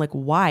myself. I'm like,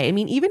 why? I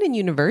mean, even in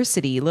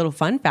university, little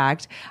fun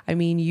fact,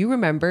 you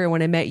remember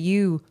when I met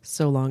you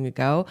so long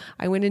ago,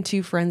 I went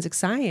into forensic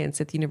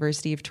science at the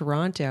University of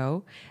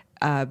Toronto,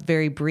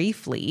 very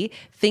briefly,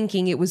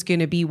 thinking it was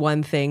going to be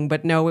one thing,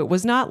 but no, it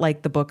was not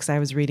like the books I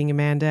was reading,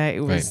 Amanda.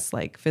 It was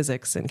like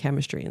physics and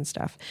chemistry and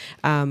stuff.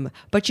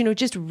 But,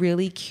 just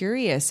really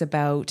curious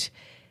about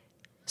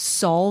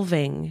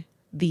solving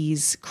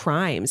these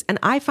crimes. And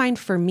I find,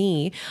 for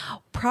me,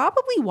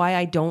 probably why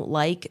I don't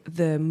like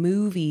the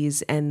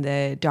movies and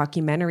the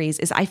documentaries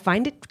is I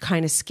find it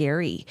kind of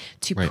scary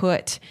to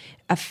put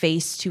a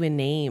face to a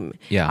name.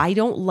 Yeah. I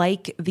don't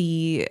like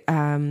the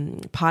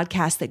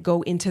podcasts that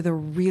go into the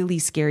really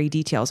scary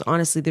details.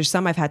 Honestly, there's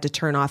some I've had to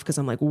turn off because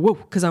I'm like, whoa,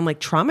 because I'm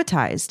like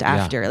traumatized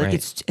after.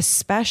 It's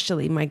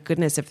especially, my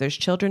goodness, if there's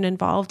children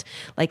involved,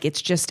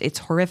 it's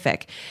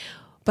horrific.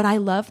 But I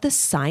love the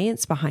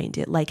science behind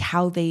it, like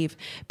how they've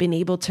been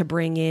able to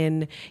bring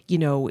in,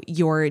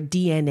 your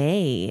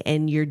DNA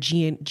and your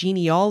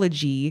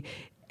genealogy,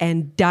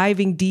 and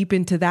diving deep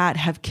into that,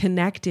 have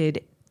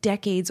connected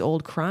decades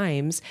old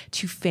crimes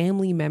to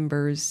family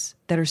members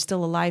that are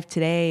still alive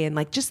today, and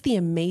like just the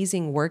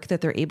amazing work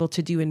that they're able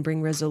to do and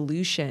bring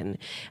resolution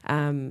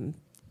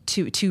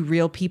to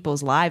real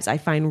people's lives, I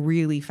find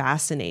really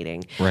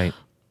fascinating. Right.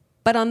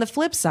 But on the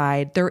flip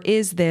side, there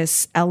is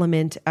this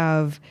element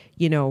of,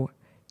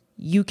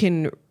 you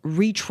can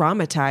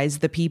re-traumatize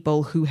the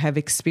people who have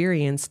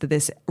experienced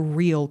this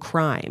real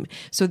crime.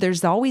 So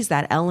there's always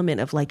that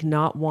element of like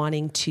not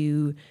wanting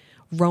to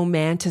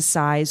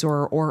romanticize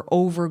or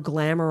over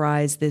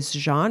glamorize this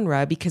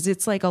genre, because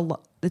it's like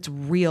it's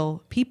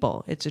real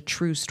people. It's a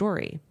true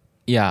story.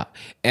 Yeah.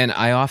 And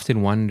I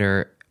often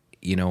wonder,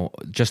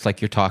 just like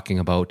you're talking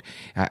about,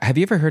 have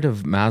you ever heard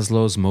of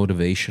Maslow's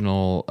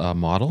motivational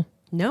model?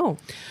 No.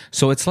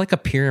 So it's like a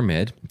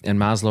pyramid, and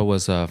Maslow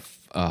was a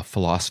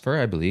philosopher,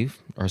 I believe,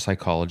 or a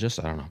psychologist,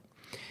 I don't know.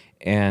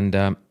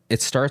 And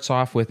it starts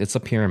off with, it's a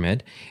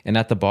pyramid, and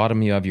at the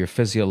bottom you have your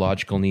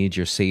physiological needs,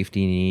 your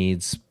safety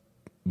needs,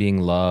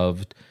 being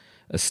loved,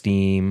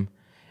 esteem.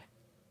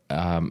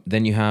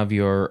 Then you have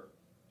your,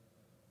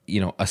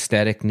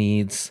 aesthetic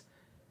needs,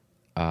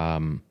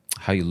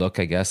 how you look,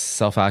 I guess,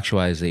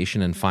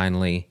 self-actualization, and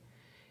finally,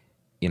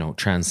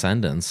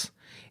 transcendence.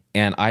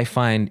 And I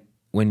find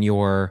when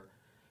you're,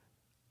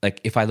 like,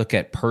 if I look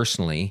at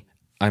personally,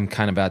 I'm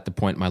kind of at the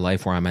point in my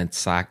life where I'm at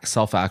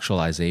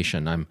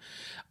self-actualization.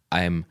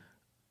 I'm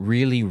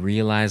really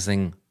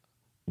realizing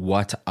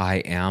what I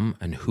am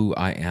and who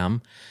I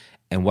am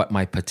and what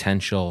my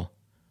potential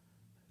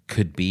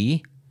could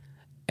be.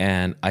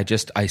 And I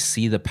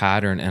see the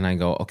pattern and I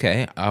go,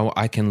 okay,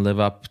 I can live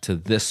up to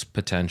this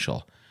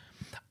potential.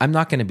 I'm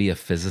not going to be a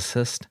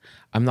physicist.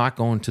 I'm not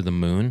going to the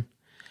moon,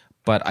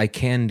 but I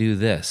can do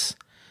this.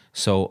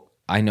 So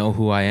I know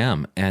who I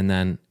am. And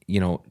then,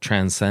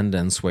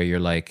 transcendence, where you're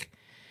like,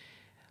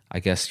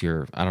 I guess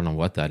I don't know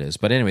what that is.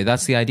 But anyway,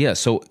 that's the idea.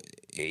 So,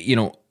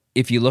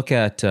 if you look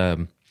at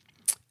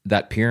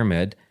that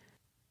pyramid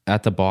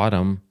at the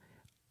bottom,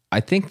 I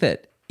think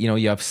that,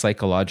 you have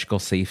psychological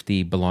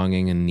safety,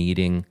 belonging and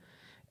needing,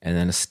 and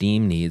then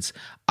esteem needs.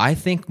 I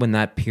think when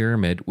that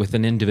pyramid with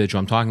an individual,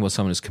 I'm talking about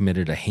someone who's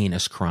committed a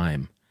heinous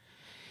crime.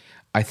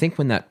 I think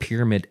when that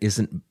pyramid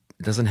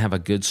doesn't have a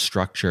good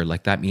structure,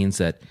 like that means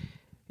that,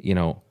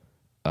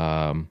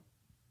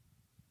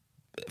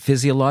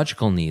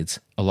 physiological needs.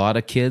 A lot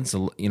of kids,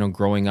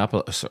 growing up,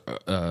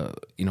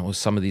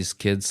 some of these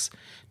kids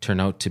turn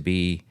out to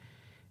be,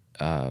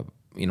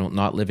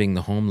 not living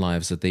the home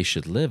lives that they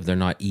should live. They're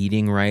not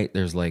eating right.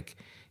 There's like,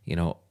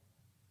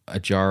 a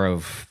jar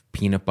of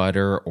peanut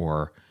butter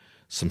or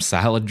some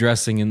salad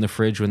dressing in the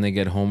fridge when they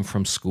get home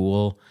from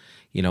school.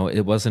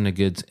 It wasn't a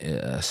good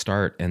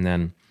start. And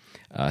then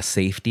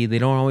safety, they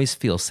don't always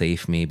feel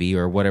safe maybe,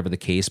 or whatever the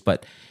case,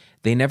 but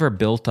they never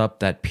built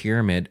up that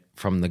pyramid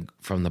from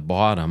the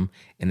bottom,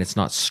 and it's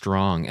not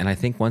strong. And I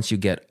think once you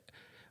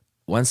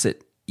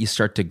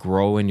start to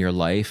grow in your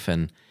life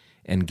and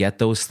get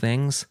those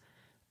things,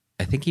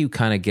 I think you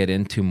kind of get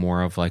into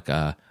more of like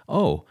I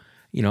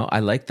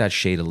like that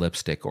shade of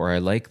lipstick, or I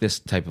like this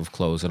type of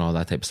clothes and all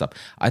that type of stuff.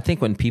 I think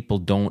when people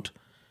don't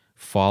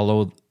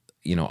follow,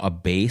 a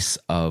base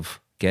of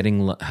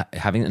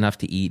having enough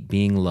to eat,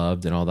 being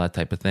loved, and all that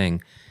type of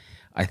thing,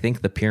 I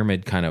think the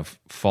pyramid kind of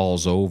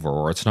falls over,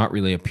 or it's not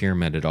really a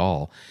pyramid at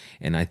all.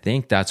 And I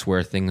think that's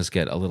where things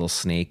get a little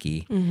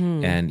snaky.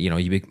 Mm-hmm. And,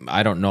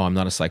 I don't know, I'm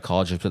not a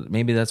psychologist, but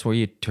maybe that's where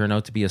you turn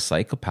out to be a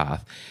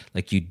psychopath.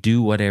 Like, you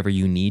do whatever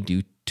you need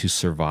to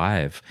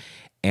survive.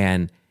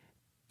 And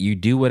you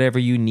do whatever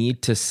you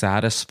need to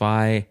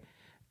satisfy,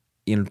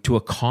 to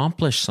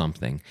accomplish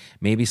something.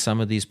 Maybe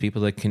some of these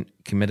people that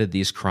committed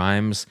these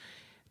crimes,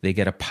 they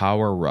get a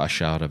power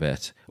rush out of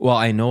it. Well,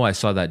 I know I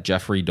saw that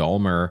Jeffrey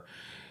Dahmer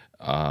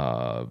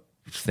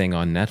thing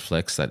on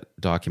Netflix, that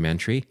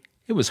documentary.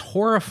 It was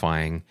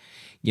horrifying,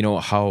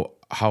 how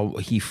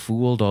he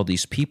fooled all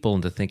these people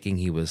into thinking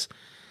he was,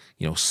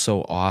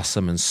 so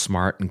awesome and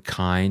smart and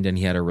kind, and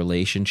he had a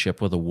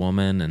relationship with a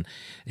woman and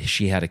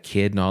she had a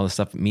kid and all this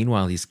stuff.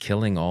 Meanwhile, he's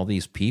killing all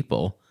these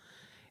people,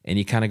 and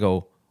you kind of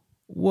go,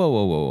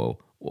 whoa,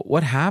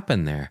 what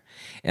happened there?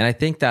 And I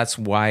think that's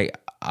why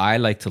I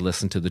like to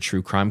listen to the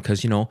true crime,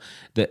 because,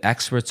 the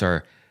experts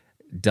are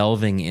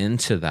delving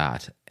into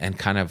that and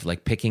kind of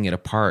like picking it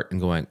apart and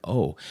going,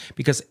 oh,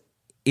 because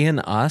in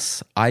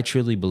us, I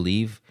truly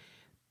believe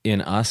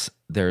in us,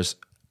 there's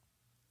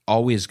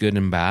always good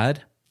and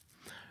bad,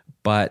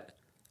 but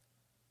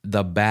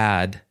the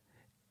bad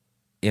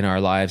in our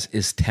lives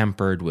is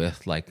tempered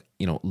with like,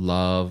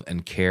 love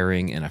and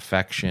caring and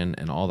affection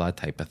and all that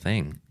type of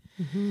thing.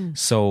 Mm-hmm.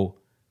 So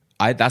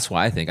that's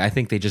why I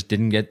think they just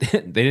didn't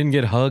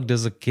get hugged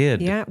as a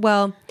kid. Yeah.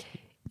 Well,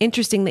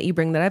 interesting that you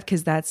bring that up,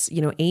 because that's,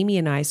 Amy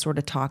and I sort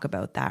of talk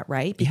about that,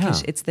 right?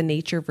 Because it's the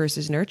nature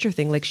versus nurture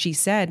thing. Like she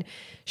said,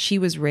 she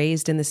was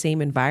raised in the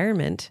same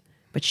environment,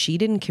 but she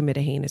didn't commit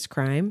a heinous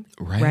crime,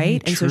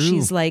 right? And so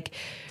she's like,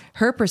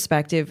 her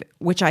perspective,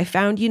 which I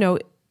found,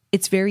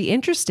 it's very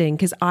interesting,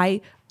 because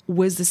I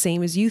was the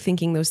same as you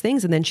thinking those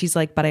things. And then she's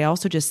like, but I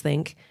also just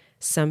think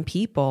some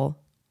people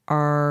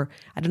are,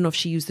 I don't know if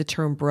she used the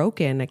term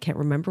broken, I can't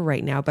remember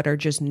right now, but are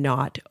just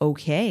not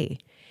okay.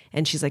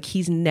 And she's like,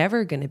 he's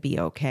never going to be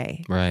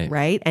okay.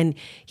 Right. And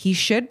he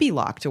should be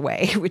locked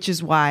away, which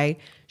is why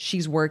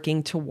she's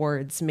working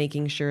towards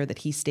making sure that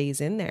he stays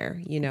in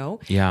there, you know?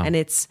 Yeah. And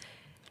it's,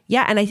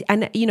 yeah.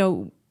 And you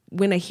know,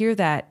 when I hear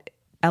that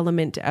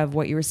element of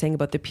what you were saying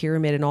about the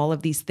pyramid and all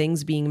of these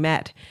things being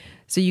met,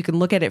 so you can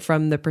look at it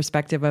from the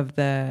perspective of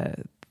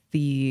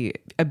the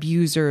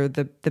abuser,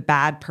 the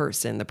bad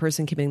person, the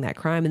person committing that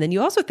crime. And then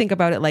you also think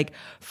about it like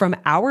from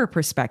our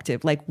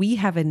perspective, like we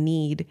have a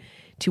need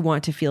to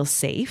want to feel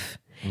safe.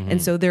 And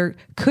so there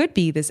could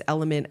be this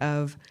element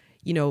of,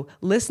 you know,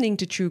 listening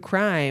to true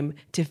crime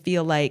to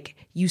feel like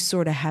you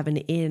sort of have an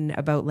in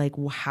about like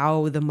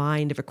how the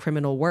mind of a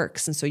criminal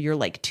works. And so you're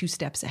like 2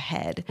 steps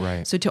ahead.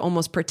 Right. So to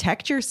almost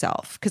protect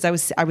yourself, because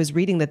I was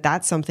reading that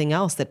that's something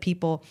else that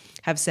people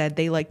have said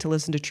they like to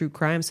listen to true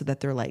crime so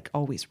that they're like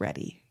always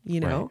ready. You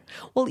know,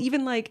 well,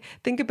 even like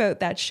think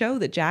about that show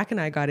that Jack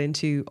and I got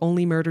into,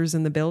 Only Murders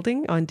in the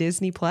Building on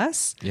Disney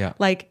Plus. Yeah.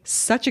 Like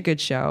such a good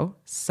show,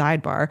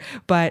 sidebar,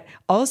 but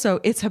also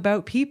it's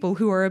about people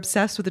who are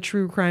obsessed with a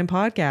true crime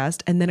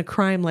podcast, and then a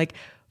crime like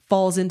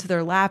falls into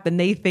their lap and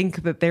they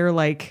think that they're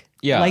like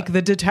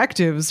the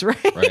detectives,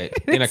 right? Right.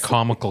 In a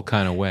comical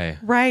kind of way.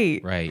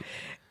 Right. Right.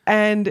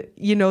 And,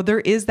 you know, there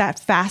is that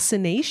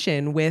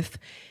fascination with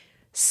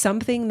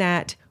something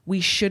that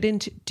we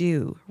shouldn't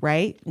do,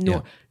 right?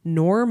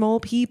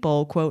 Normal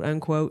people, quote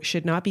unquote,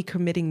 should not be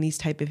committing these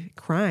type of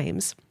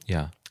crimes.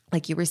 Yeah.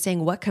 Like you were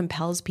saying, what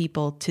compels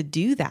people to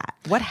do that?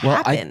 What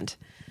happened?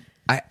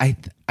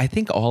 I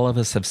think all of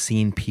us have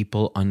seen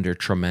people under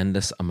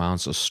tremendous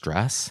amounts of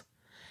stress,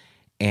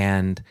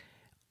 and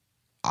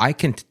I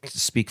can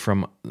speak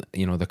from,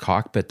 you know, the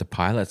cockpit, the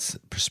pilot's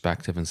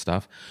perspective and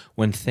stuff.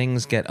 When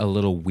things get a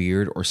little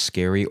weird or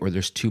scary or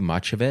there's too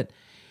much of it,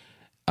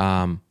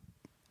 and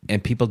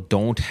people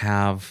don't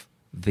have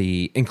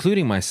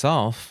including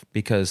myself,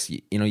 because,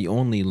 you know, you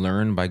only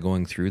learn by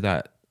going through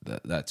that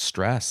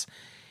stress.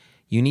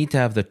 You need to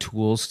have the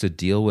tools to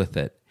deal with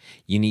it.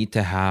 You need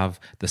to have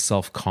the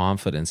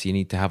self-confidence. You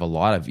need to have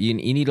you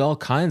need all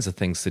kinds of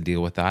things to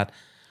deal with that.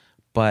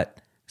 But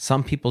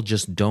some people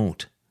just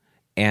don't.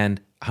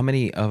 And how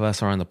many of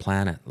us are on the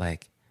planet?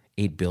 Like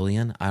 8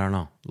 billion? I don't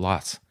know.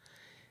 Lots.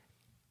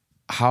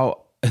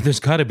 There's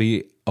got to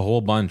be a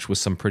whole bunch with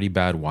some pretty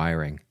bad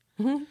wiring.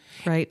 Mm-hmm.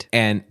 Right.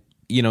 And,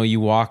 you know, you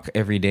walk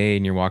every day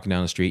and you're walking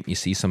down the street and you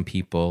see some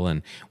people,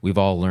 and we've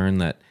all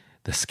learned that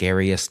the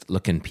scariest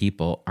looking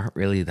people aren't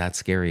really that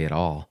scary at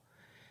all.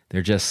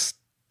 They're just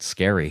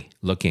scary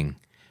looking.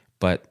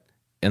 But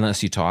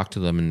unless you talk to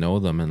them and know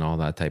them and all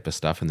that type of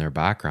stuff and their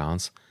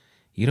backgrounds,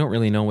 you don't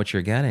really know what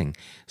you're getting.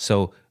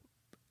 So,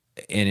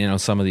 and, you know,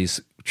 some of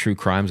these true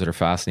crimes that are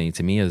fascinating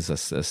to me is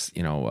this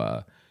you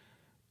know,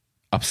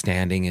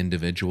 upstanding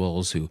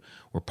individuals who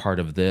were part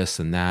of this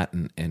and that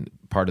and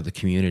part of the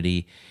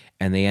community,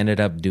 and they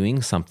ended up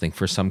doing something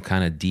for some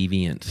kind of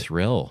deviant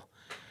thrill.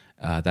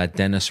 That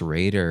Dennis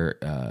Rader,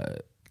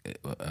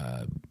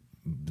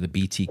 the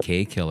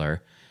BTK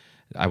killer,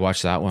 I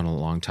watched that one a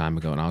long time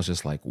ago, and I was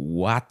just like,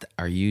 what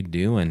are you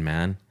doing,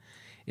 man?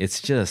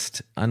 It's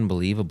just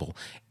unbelievable.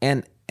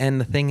 And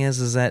the thing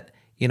is that,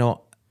 you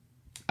know,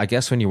 I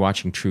guess when you're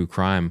watching true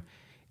crime,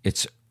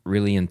 it's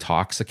really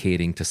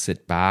intoxicating to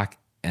sit back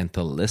and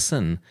to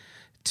listen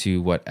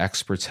to what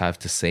experts have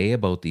to say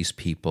about these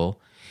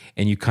people.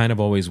 And you kind of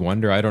always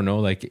wonder, I don't know,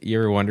 like you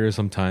ever wonder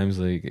sometimes,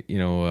 like, you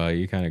know,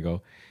 you kind of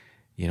go,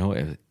 you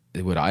know,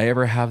 would I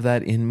ever have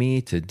that in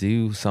me to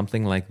do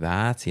something like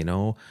that? You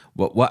know,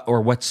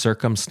 what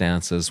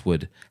circumstances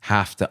would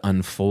have to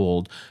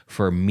unfold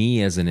for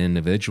me as an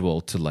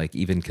individual to like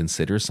even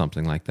consider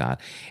something like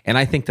that? And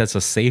I think that's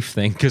a safe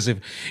thing, because if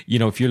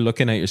you're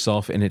looking at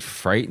yourself and it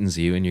frightens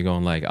you and you're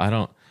going like, I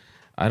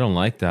don't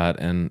like that,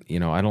 and you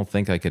know, I don't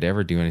think I could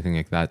ever do anything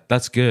like that.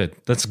 That's good.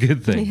 That's a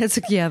good thing. That's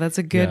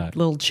a good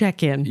little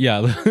check-in. Yeah,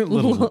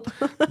 little.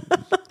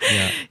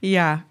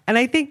 Yeah, and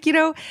I think, you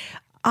know,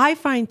 I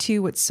find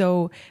too what's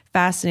so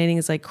fascinating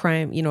is like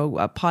crime, you know,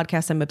 a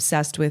podcast I'm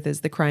obsessed with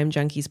is the Crime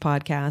Junkies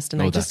podcast.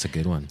 And that's a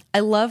good one. I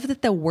love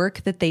that the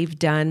work that they've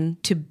done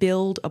to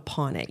build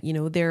upon it. You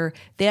know,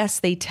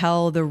 they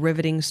tell the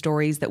riveting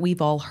stories that we've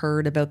all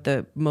heard about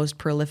the most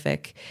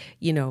prolific,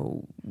 you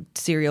know,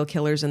 serial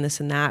killers and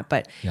this and that.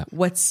 But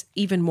what's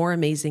even more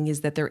amazing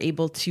is that they're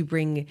able to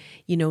bring,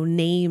 you know,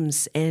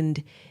 names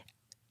and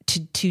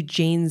to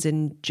Janes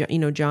and, you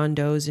know, John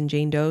Does and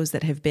Jane Does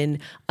that have been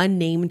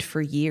unnamed for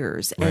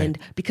years. Right. And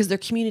because their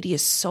community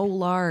is so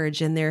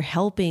large and they're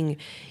helping,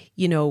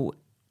 you know,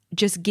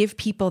 just give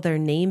people their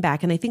name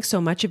back. And I think so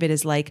much of it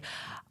is like,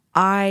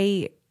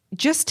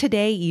 just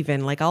today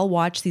even, like I'll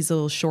watch these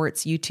little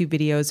shorts, YouTube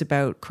videos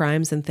about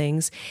crimes and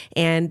things.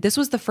 And this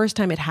was the first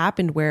time it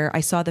happened where I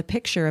saw the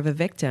picture of a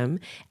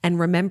victim and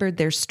remembered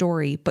their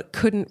story, but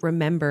couldn't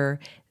remember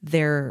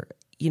their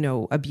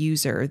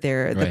abuser,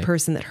 they're the Right.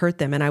 person that hurt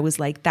them. And I was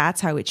like,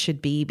 that's how it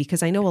should be,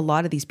 because I know a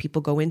lot of these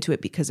people go into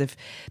it because of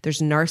there's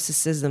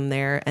narcissism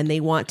there and they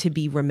want to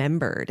be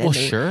remembered. And Well,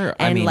 they, sure.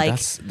 I And mean, like,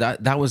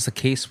 that was the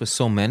case with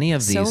so many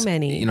of these. So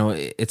many.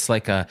 It's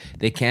like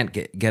they can't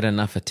get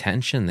enough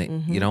attention.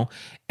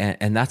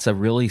 And that's a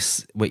really,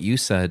 what you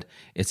said,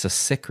 it's a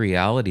sick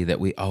reality that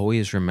we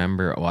always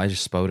remember. Oh, I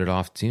just spouted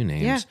off 2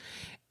 names. Yeah.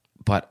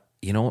 But,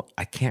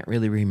 I can't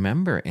really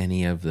remember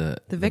any of the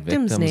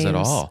victims' names at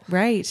all.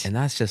 Right. And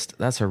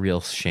that's a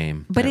real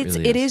shame. But That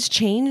really it is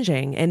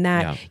changing, and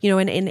that,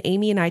 and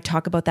Amy and I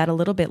talk about that a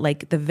little bit,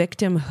 like the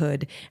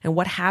victimhood and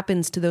what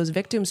happens to those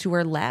victims who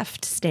are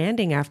left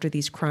standing after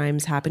these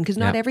crimes happen. Because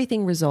not Yeah.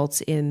 everything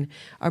results in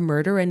a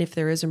murder. And if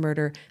there is a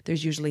murder,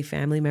 there's usually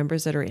family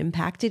members that are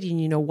impacted.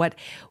 And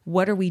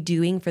what are we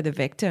doing for the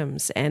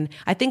victims? And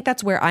I think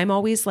that's where I'm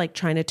always like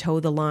trying to toe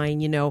the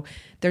line.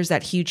 There's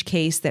that huge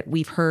case that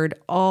we've heard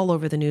all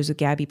over the news with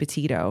Gabby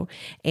Petito.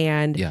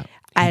 And Yeah.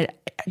 he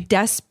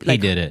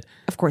did it.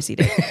 Of course he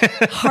did.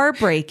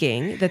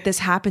 Heartbreaking that this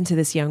happened to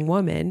this young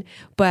woman.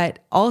 But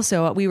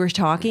also we were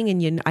talking,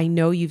 and I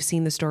know you've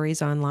seen the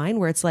stories online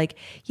where it's like,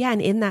 yeah,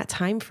 and in that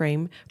time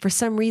frame, for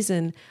some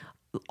reason,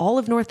 all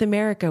of North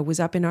America was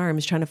up in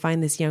arms trying to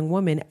find this young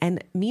woman.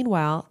 And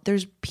meanwhile,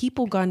 there's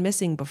people gone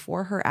missing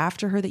before her,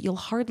 after her, that you'll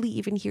hardly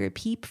even hear a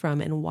peep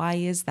from. And why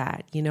is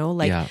that?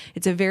 Yeah.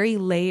 It's a very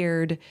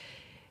layered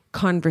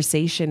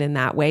conversation in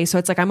that way. So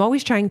it's like, I'm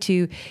always trying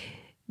to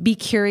be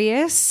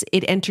curious.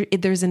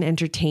 There's an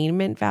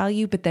entertainment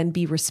value, but then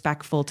be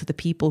respectful to the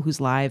people whose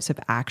lives have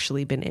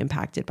actually been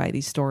impacted by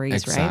these stories,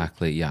 right?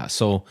 Exactly. Yeah.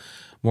 So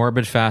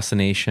morbid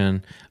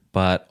fascination,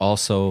 but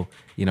also,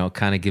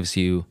 kind of gives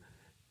you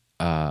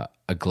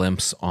a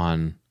glimpse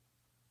on,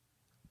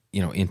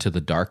 into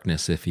the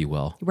darkness, if you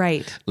will.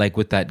 Right. Like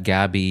with that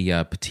Gabby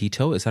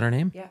Petito, is that her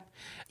name? Yeah.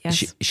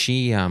 Yes.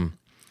 She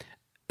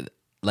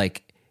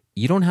like,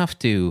 you don't have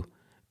to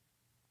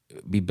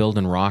be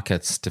building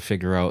rockets to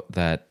figure out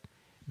that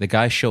the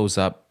guy shows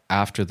up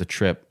after the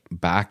trip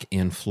back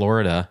in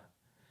Florida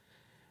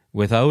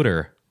without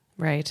her.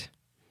 Right.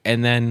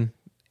 And then,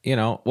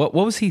 what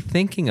was he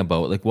thinking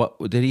about? Like, what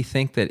did he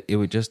think that it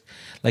would just,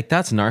 like,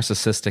 that's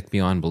narcissistic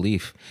beyond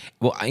belief.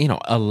 Well,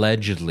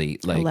 allegedly,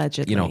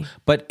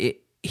 but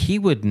he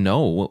would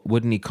know,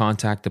 wouldn't he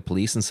contact the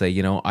police and say,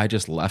 I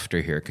just left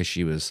her here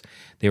because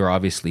they were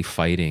obviously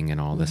fighting and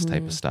all this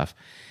type of stuff.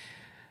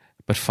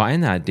 But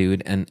find that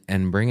dude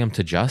and bring him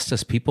to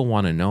justice. People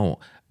want to know.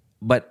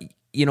 But,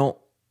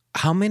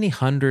 how many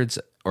hundreds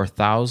or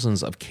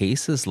thousands of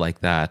cases like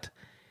that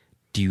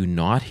do you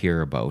not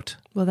hear about?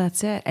 Well,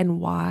 that's it. And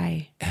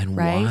why? And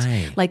right?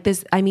 why? Like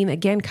this,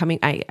 again,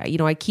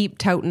 I keep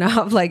touting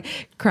off like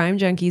Crime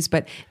Junkies,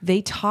 but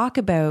they talk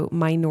about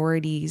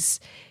minorities,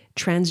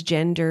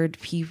 transgendered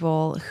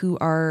people who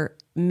are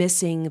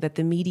missing, that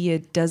the media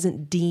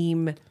doesn't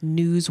deem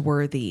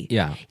newsworthy.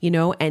 Yeah.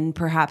 And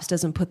perhaps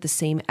doesn't put the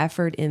same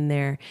effort in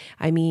there.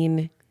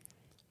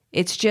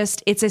 It's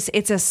just, it's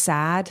a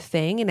sad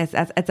thing. And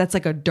that's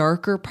like a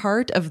darker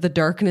part of the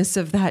darkness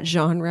of that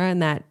genre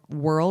and that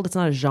world. It's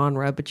not a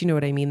genre, but you know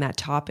what I mean? That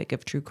topic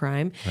of true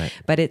crime. Right.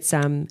 But it's,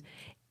 it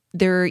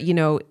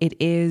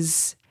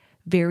is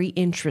very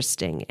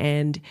interesting.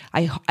 And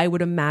I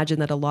would imagine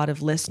that a lot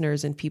of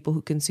listeners and people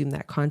who consume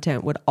that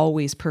content would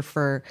always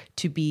prefer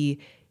to be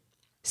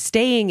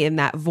staying in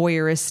that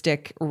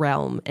voyeuristic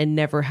realm and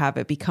never have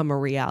it become a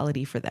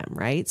reality for them.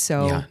 Right.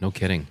 So, Yeah, no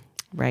kidding.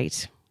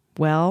 Right.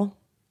 Well,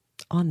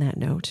 on that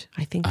note,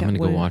 I think I'm going to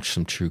go watch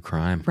some true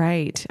crime.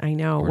 Right. I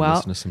know. Or well,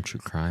 listen to some true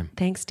crime.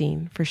 Thanks,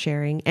 Dean, for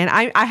sharing. And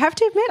I have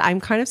to admit,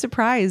 I'm kind of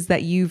surprised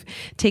that you've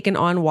taken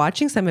on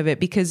watching some of it,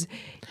 because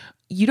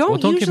you don't Well,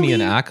 don't usually... give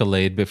me an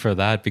accolade for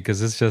that,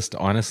 because it's just,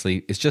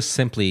 honestly, it's just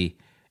simply,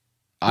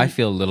 I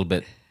feel a little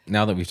bit,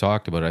 now that we've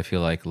talked about it, I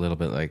feel like a little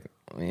bit like,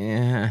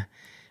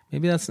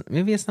 maybe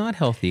it's not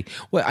healthy.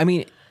 Well,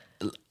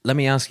 let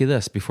me ask you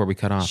this before we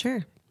cut off.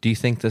 Sure. Do you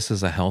think this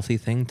is a healthy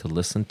thing to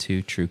listen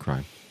to true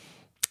crime?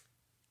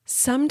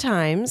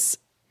 Sometimes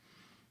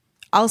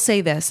I'll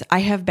say this. I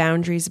have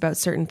boundaries about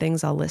certain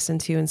things I'll listen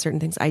to and certain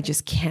things I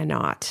just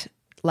cannot.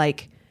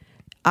 Like,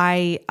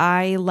 I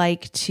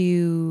like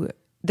to...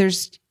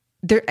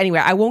 Anyway,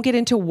 I won't get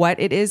into what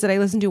it is that I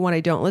listen to and what I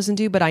don't listen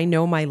to, but I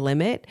know my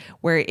limit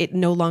where it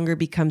no longer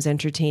becomes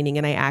entertaining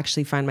and I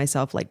actually find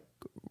myself like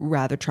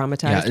rather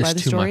traumatized by the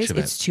stories.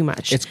 It's too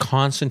much. It's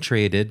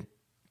concentrated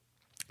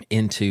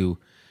in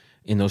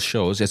those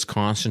shows. It's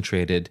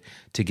concentrated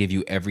to give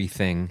you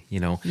everything,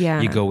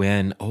 Yeah. You go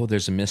in, oh,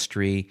 there's a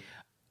mystery.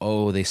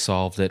 Oh, they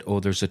solved it.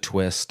 Oh, there's a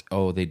twist.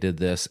 Oh, they did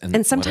this.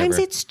 And sometimes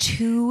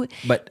whatever.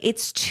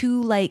 it's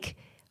too like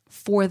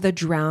for the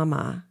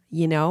drama,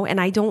 and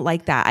I don't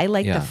like that. I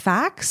like the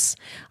facts.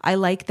 I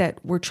like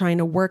that we're trying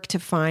to work to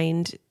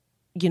find,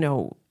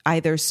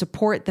 either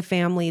support the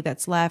family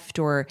that's left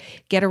or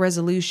get a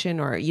resolution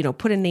or,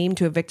 put a name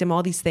to a victim,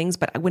 all these things.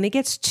 But when it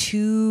gets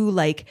too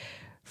like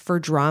for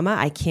drama,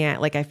 I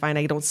can't, I find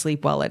I don't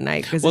sleep well at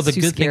night because well, it's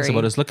the too good scary. things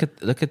about it is look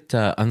at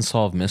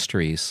Unsolved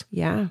Mysteries.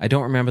 Yeah. I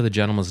don't remember the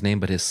gentleman's name,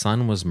 but his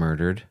son was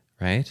murdered,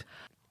 right?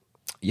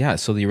 Yeah,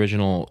 so the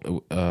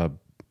original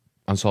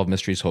Unsolved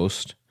Mysteries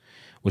host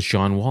was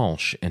John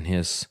Walsh, and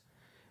his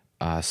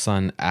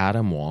son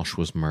Adam Walsh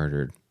was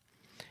murdered,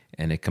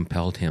 and it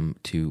compelled him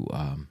to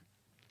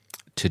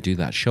do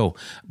that show.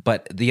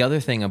 But the other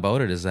thing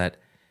about it is that,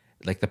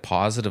 like, the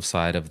positive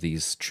side of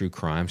these true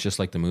crimes, just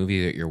like the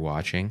movie that you're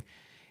watching,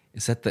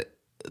 is that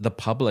the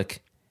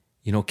public,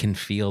 you know, can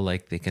feel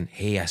like they can,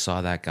 hey, I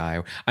saw that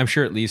guy. I'm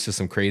sure it leads to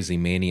some crazy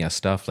mania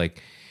stuff,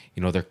 like,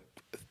 you know, there are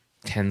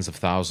tens of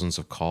thousands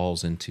of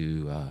calls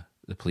into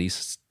the police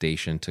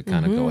station to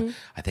kind of go,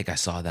 I think I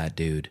saw that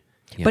dude.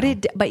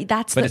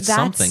 That's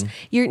something.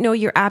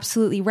 You're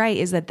absolutely right.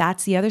 Is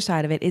that's the other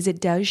side of it? Is it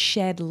does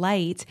shed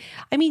light.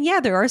 I mean, yeah,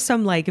 there are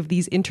some like of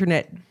these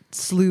internet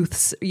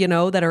sleuths, you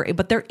know,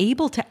 but they're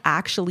able to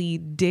actually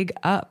dig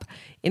up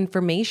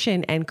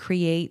information and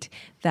create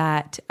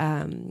that.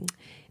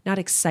 Not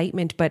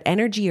excitement, but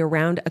energy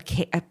around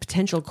a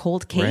potential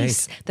cold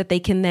case that they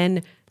can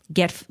then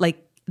get,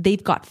 like,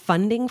 they've got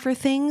funding for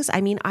things. I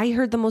mean, I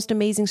heard the most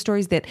amazing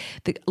stories that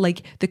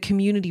the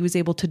community was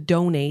able to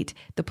donate.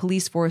 The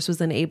police force was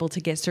then able to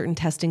get certain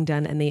testing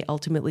done, and they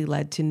ultimately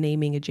led to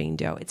naming a Jane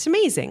Doe. It's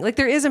amazing. Like,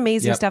 there is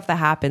amazing stuff that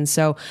happens.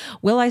 So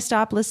will I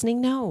stop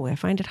listening? No, I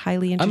find it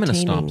highly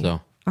entertaining. I'm going to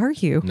stop though. Are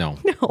you? No.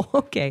 No.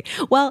 Okay.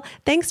 Well,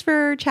 thanks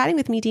for chatting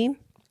with me, Dean.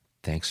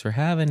 Thanks for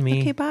having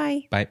me. Okay.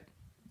 Bye. Bye.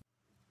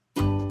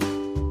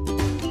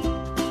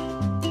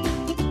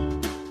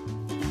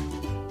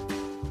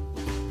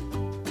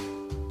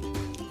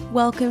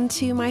 Welcome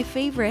to my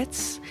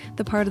favorites,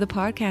 the part of the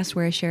podcast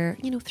where I share,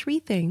 3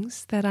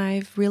 things that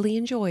I've really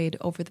enjoyed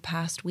over the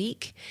past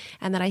week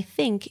and that I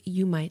think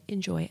you might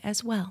enjoy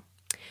as well.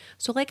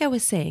 So like I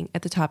was saying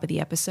at the top of the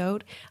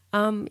episode,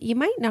 you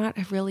might not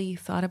have really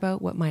thought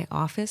about what my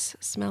office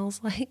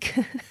smells like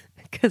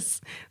because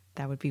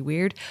that would be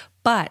weird.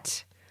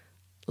 But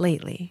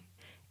lately,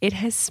 it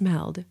has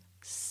smelled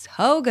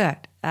so good.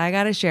 I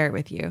got to share it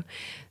with you.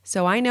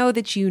 So I know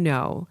that you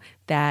know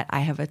that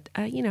I have a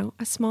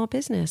small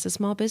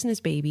business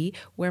baby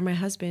where my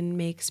husband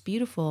makes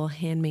beautiful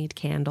handmade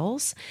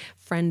candles,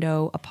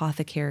 Friendo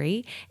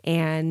Apothecary,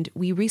 and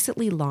we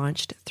recently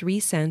launched 3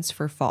 scents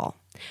for fall.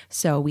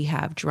 So we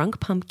have Drunk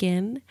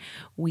Pumpkin,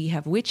 we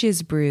have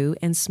Witch's Brew,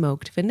 and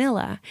Smoked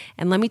Vanilla.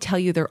 And let me tell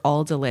you, they're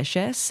all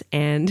delicious.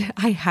 And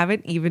I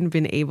haven't even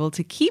been able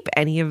to keep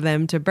any of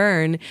them to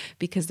burn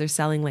because they're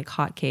selling like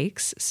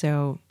hotcakes.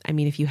 So, I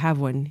mean, if you have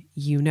one,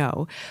 you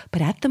know.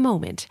 But at the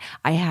moment,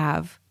 I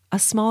have a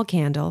small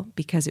candle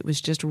because it was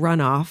just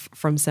runoff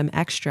from some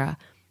extra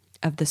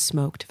of the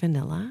Smoked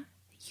Vanilla.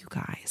 You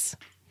guys,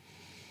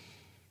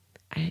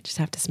 I just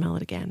have to smell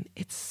it again.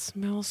 It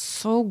smells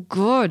so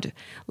good.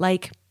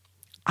 Like,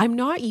 I'm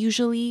not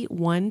usually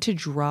one to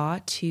draw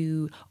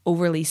to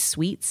overly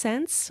sweet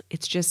scents.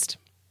 It's just,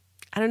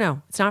 I don't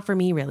know. It's not for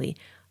me really.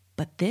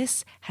 But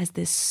this has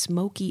this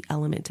smoky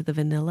element to the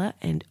vanilla,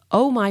 and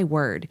oh my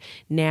word.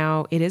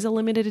 Now, it is a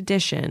limited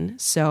edition,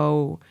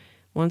 so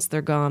once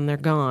they're gone, they're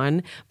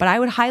gone. But I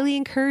would highly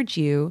encourage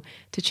you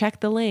to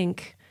check the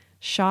link,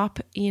 shop,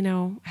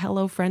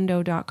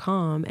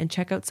 hellofriendo.com, and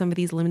check out some of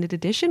these limited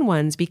edition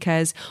ones,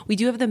 because we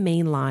do have the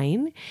main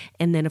line.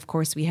 And then of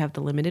course we have the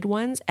limited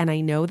ones. And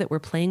I know that we're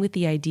playing with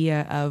the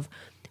idea of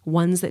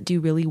ones that do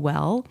really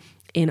well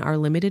in our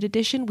limited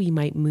edition. We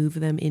might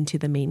move them into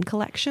the main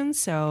collection.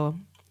 So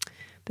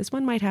this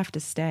one might have to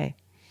stay.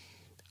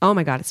 Oh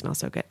my God, it smells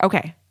so good.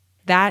 Okay.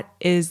 That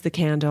is the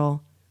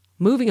candle.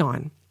 Moving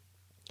on.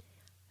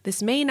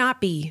 This may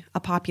not be a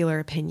popular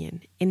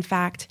opinion. In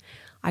fact,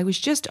 I was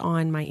just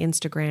on my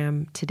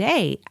Instagram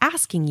today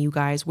asking you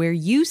guys where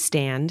you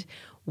stand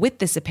with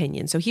this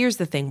opinion. So here's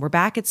the thing. We're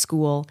back at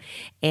school,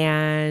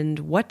 and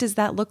what does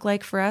that look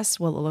like for us?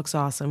 Well, it looks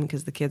awesome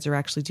because the kids are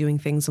actually doing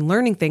things and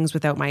learning things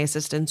without my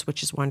assistance,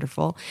 which is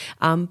wonderful.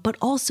 But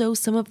also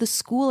some of the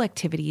school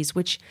activities,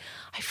 which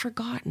I've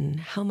forgotten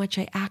how much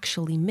I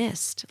actually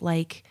missed,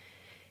 like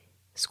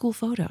school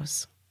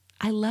photos.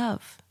 I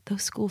love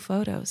those school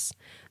photos,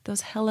 those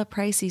hella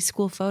pricey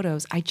school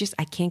photos. I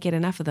can't get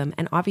enough of them.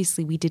 And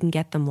obviously we didn't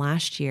get them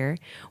last year,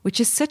 which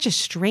is such a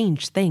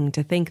strange thing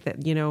to think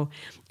that,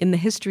 in the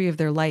history of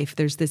their life,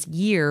 there's this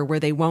year where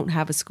they won't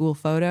have a school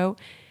photo.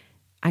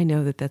 I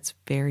know that that's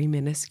very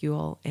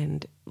minuscule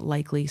and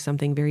likely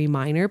something very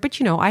minor, but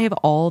I have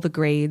all the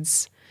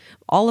grades,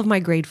 all of my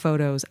grade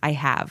photos I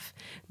have.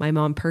 My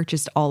mom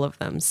purchased all of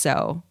them.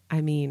 So,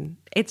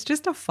 it's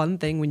just a fun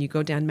thing when you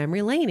go down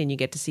memory lane and you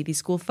get to see these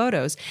school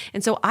photos.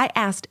 And so I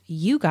asked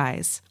you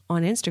guys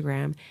on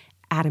Instagram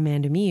at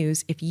Amanda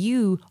Muse if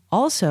you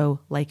also,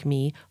 like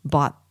me,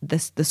 bought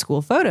the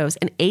school photos,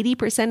 and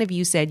 80% of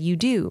you said you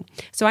do.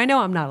 So I know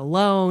I'm not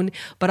alone,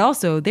 but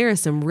also there are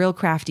some real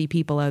crafty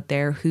people out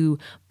there who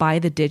buy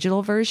the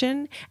digital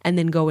version and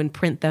then go and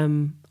print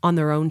them on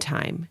their own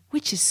time,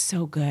 which is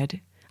so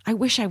good. I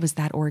wish I was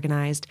that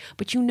organized,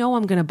 but I'm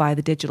going to buy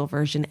the digital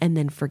version and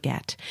then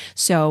forget.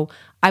 So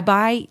I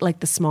buy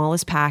like the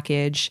smallest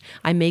package.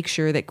 I make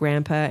sure that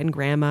grandpa and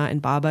grandma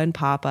and baba and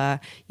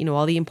papa,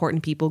 all the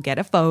important people get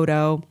a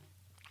photo.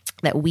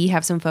 that we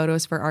have some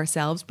photos for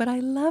ourselves, but I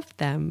love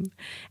them.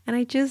 And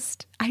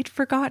I'd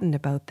forgotten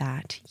about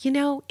that. You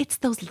know, it's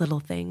those little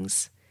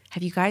things.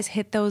 Have you guys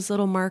hit those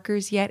little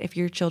markers yet if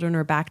your children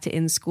are back to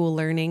in-school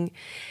learning?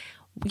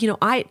 You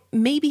know,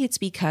 maybe it's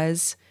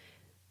because,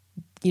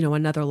 you know,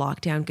 another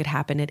lockdown could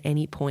happen at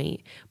any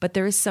point, but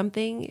there is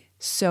something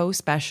so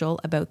special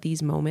about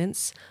these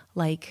moments,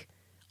 like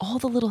all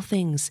the little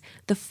things,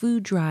 the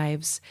food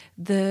drives,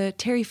 the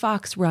Terry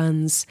Fox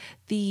runs,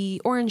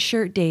 the orange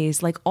shirt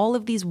days, like all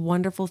of these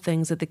wonderful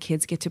things that the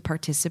kids get to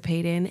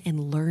participate in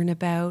and learn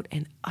about.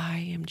 And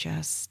I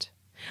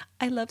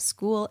love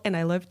school and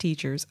I love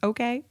teachers.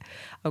 Okay.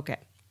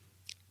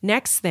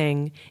 Next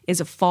thing is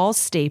a fall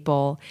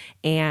staple,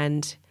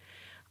 and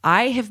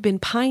I have been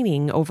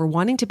pining over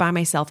wanting to buy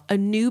myself a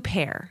new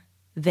pair.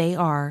 They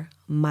are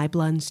my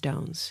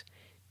Blundstones.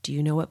 Do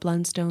you know what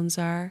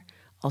Blundstones are?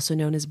 Also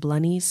known as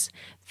Blunnies.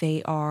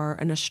 They are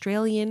an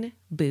Australian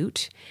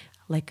boot.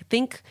 Like,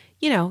 think,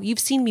 you know, you've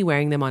seen me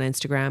wearing them on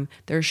Instagram.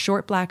 They're a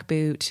short black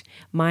boot.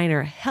 Mine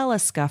are hella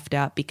scuffed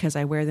up because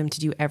I wear them to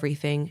do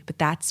everything. But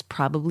that's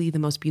probably the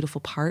most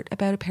beautiful part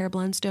about a pair of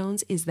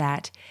Blundstones, is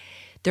that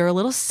they're a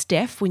little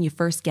stiff when you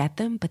first get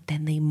them, but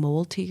then they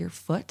mold to your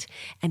foot.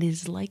 And it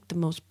is like the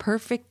most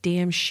perfect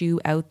damn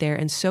shoe out there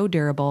and so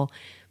durable.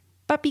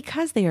 But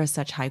because they are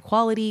such high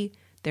quality,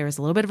 there is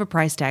a little bit of a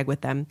price tag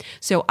with them.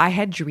 So I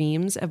had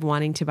dreams of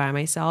wanting to buy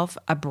myself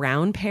a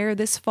brown pair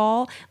this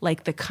fall,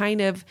 like the kind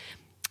of,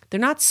 they're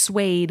not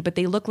suede, but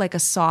they look like a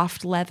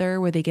soft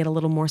leather where they get a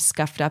little more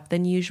scuffed up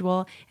than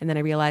usual. And then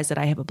I realized that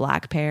I have a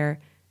black pair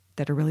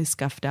that are really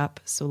scuffed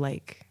up. So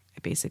like, I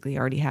basically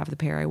already have the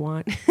pair I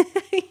want.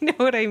 You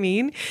know what I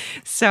mean?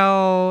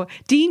 So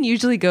Dean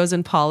usually goes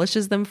and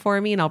polishes them for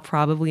me, and I'll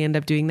probably end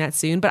up doing that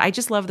soon. But I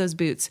just love those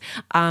boots.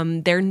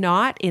 They're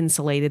not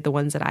insulated, the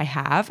ones that I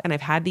have. And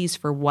I've had these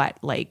for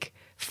like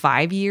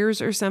 5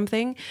 years or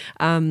something.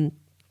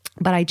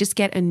 But I just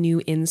get a new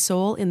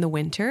insole in the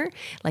winter,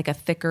 like a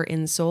thicker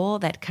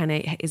insole that kind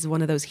of is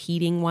one of those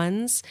heating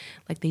ones.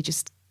 Like they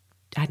just,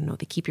 I don't know,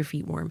 they keep your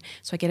feet warm.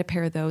 So I get a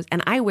pair of those,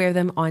 and I wear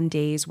them on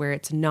days where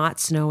it's not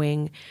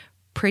snowing,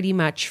 pretty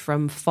much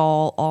from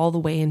fall all the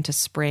way into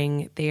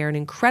spring. They are an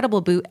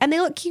incredible boot, and they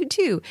look cute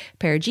too.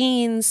 Pair of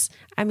jeans.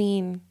 I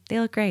mean, they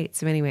look great.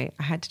 So anyway,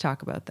 I had to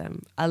talk about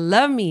them. I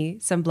love me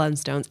some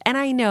Blundstones. And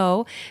I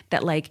know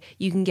that like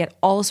you can get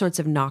all sorts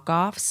of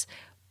knockoffs,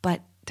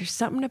 but there's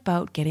something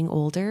about getting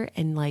older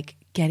and like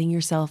getting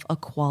yourself a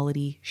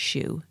quality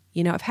shoe.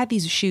 You know, I've had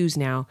these shoes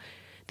now,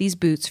 these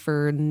boots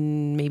for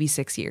maybe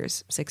 6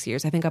 years. 6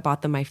 years. I think I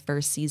bought them my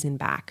first season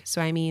back.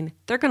 So I mean,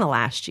 they're going to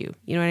last you.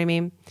 You know what I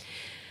mean?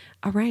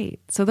 All right.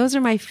 So those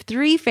are my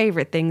 3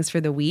 favorite things for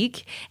the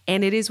week.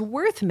 And it is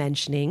worth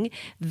mentioning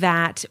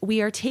that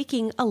we are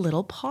taking a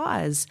little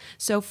pause.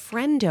 So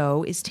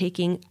Friendo is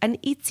taking an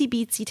itsy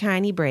bitsy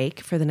tiny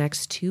break for the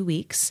next 2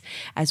 weeks,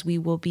 as we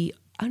will be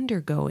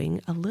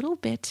undergoing a little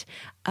bit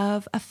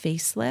of a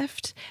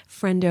facelift.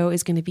 Friendo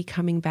is going to be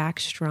coming back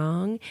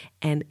strong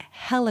and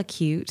hella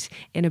cute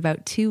in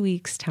about 2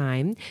 weeks'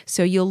 time.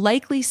 So you'll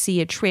likely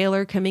see a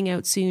trailer coming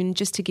out soon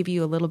just to give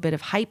you a little bit of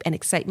hype and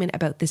excitement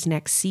about this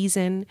next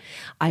season.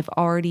 I've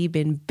already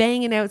been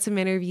banging out some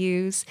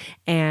interviews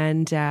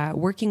and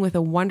working with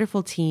a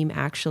wonderful team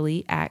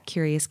actually at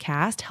Curious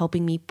Cast,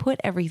 helping me put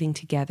everything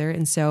together.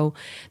 And so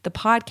the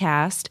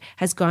podcast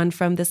has gone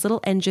from this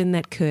little engine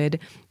that could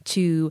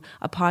to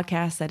a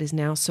podcast that is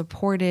now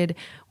supported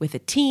with a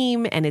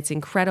team, and it's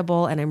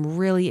incredible. And I'm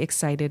really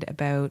excited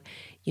about,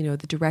 you know,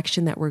 the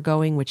direction that we're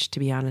going, which to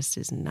be honest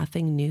is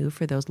nothing new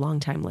for those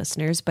longtime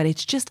listeners, but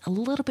it's just a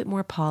little bit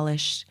more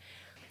polished.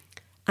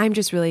 I'm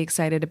just really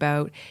excited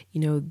about, you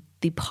know,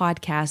 the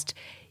podcast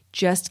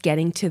just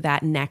getting to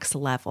that next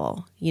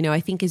level. You know, I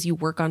think as you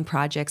work on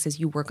projects, as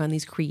you work on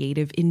these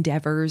creative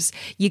endeavors,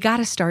 you got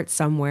to start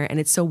somewhere. And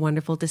it's so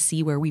wonderful to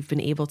see where we've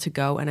been able to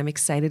go. And I'm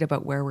excited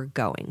about where we're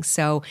going.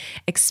 So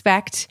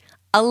expect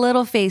a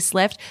little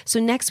facelift. So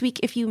next week,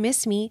 if you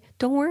miss me,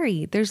 don't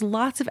worry. There's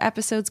lots of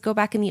episodes. Go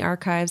back in the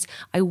archives.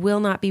 I will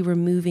not be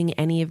removing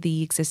any of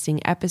the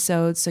existing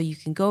episodes, so you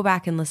can go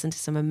back and listen to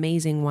some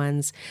amazing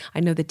ones.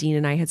 I know that Dean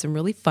and I had some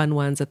really fun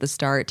ones at the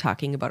start,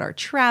 talking about our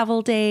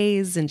travel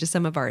days and just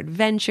some of our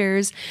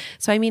adventures.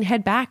 So I mean,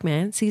 head back,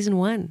 man. Season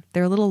 1.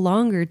 They're a little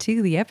longer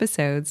too, the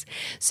episodes.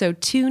 So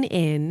tune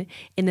in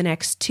the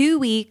next 2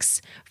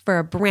 weeks for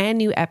a brand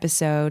new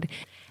episode.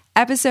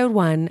 Episode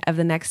 1 of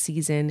the next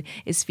season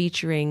is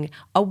featuring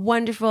a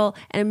wonderful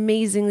and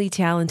amazingly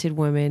talented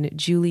woman,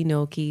 Julie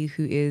Nolke,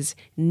 who is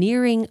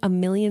nearing 1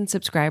 million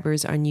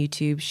subscribers on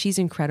YouTube. She's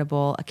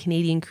incredible, a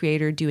Canadian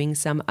creator doing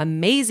some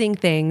amazing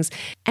things,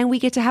 and we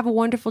get to have a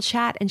wonderful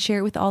chat and share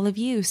it with all of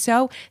you.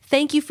 So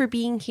thank you for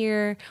being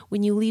here.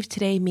 When you leave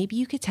today, maybe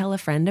you could tell a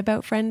friend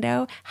about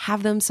Friendo,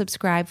 have them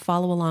subscribe,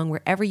 follow along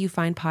wherever you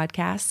find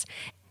podcasts.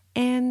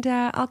 And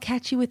I'll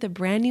catch you with a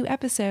brand new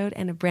episode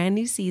and a brand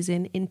new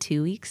season in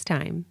 2 weeks'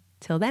 time.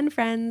 Till then,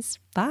 friends,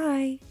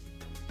 bye.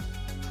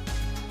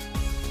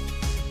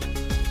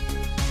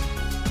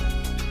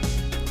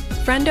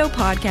 Friendo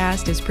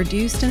Podcast is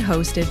produced and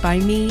hosted by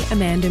me,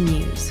 Amanda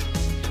Muse.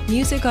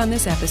 Music on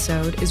this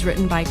episode is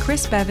written by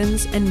Chris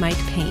Bevins and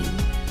Mike Payne,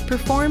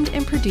 performed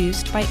and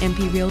produced by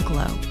MP Real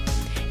Glow.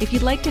 If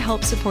you'd like to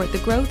help support the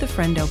growth of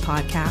Friendo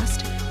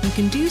Podcast, you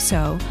can do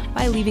so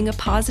by leaving a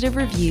positive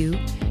review,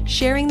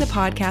 sharing the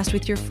podcast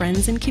with your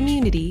friends and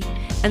community,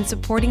 and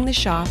supporting the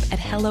shop at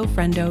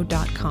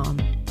hellofriendo.com.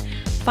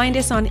 Find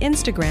us on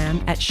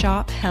Instagram at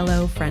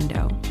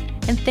shophellofriendo.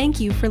 And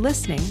thank you for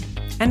listening.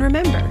 And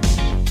remember,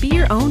 be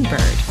your own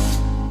bird.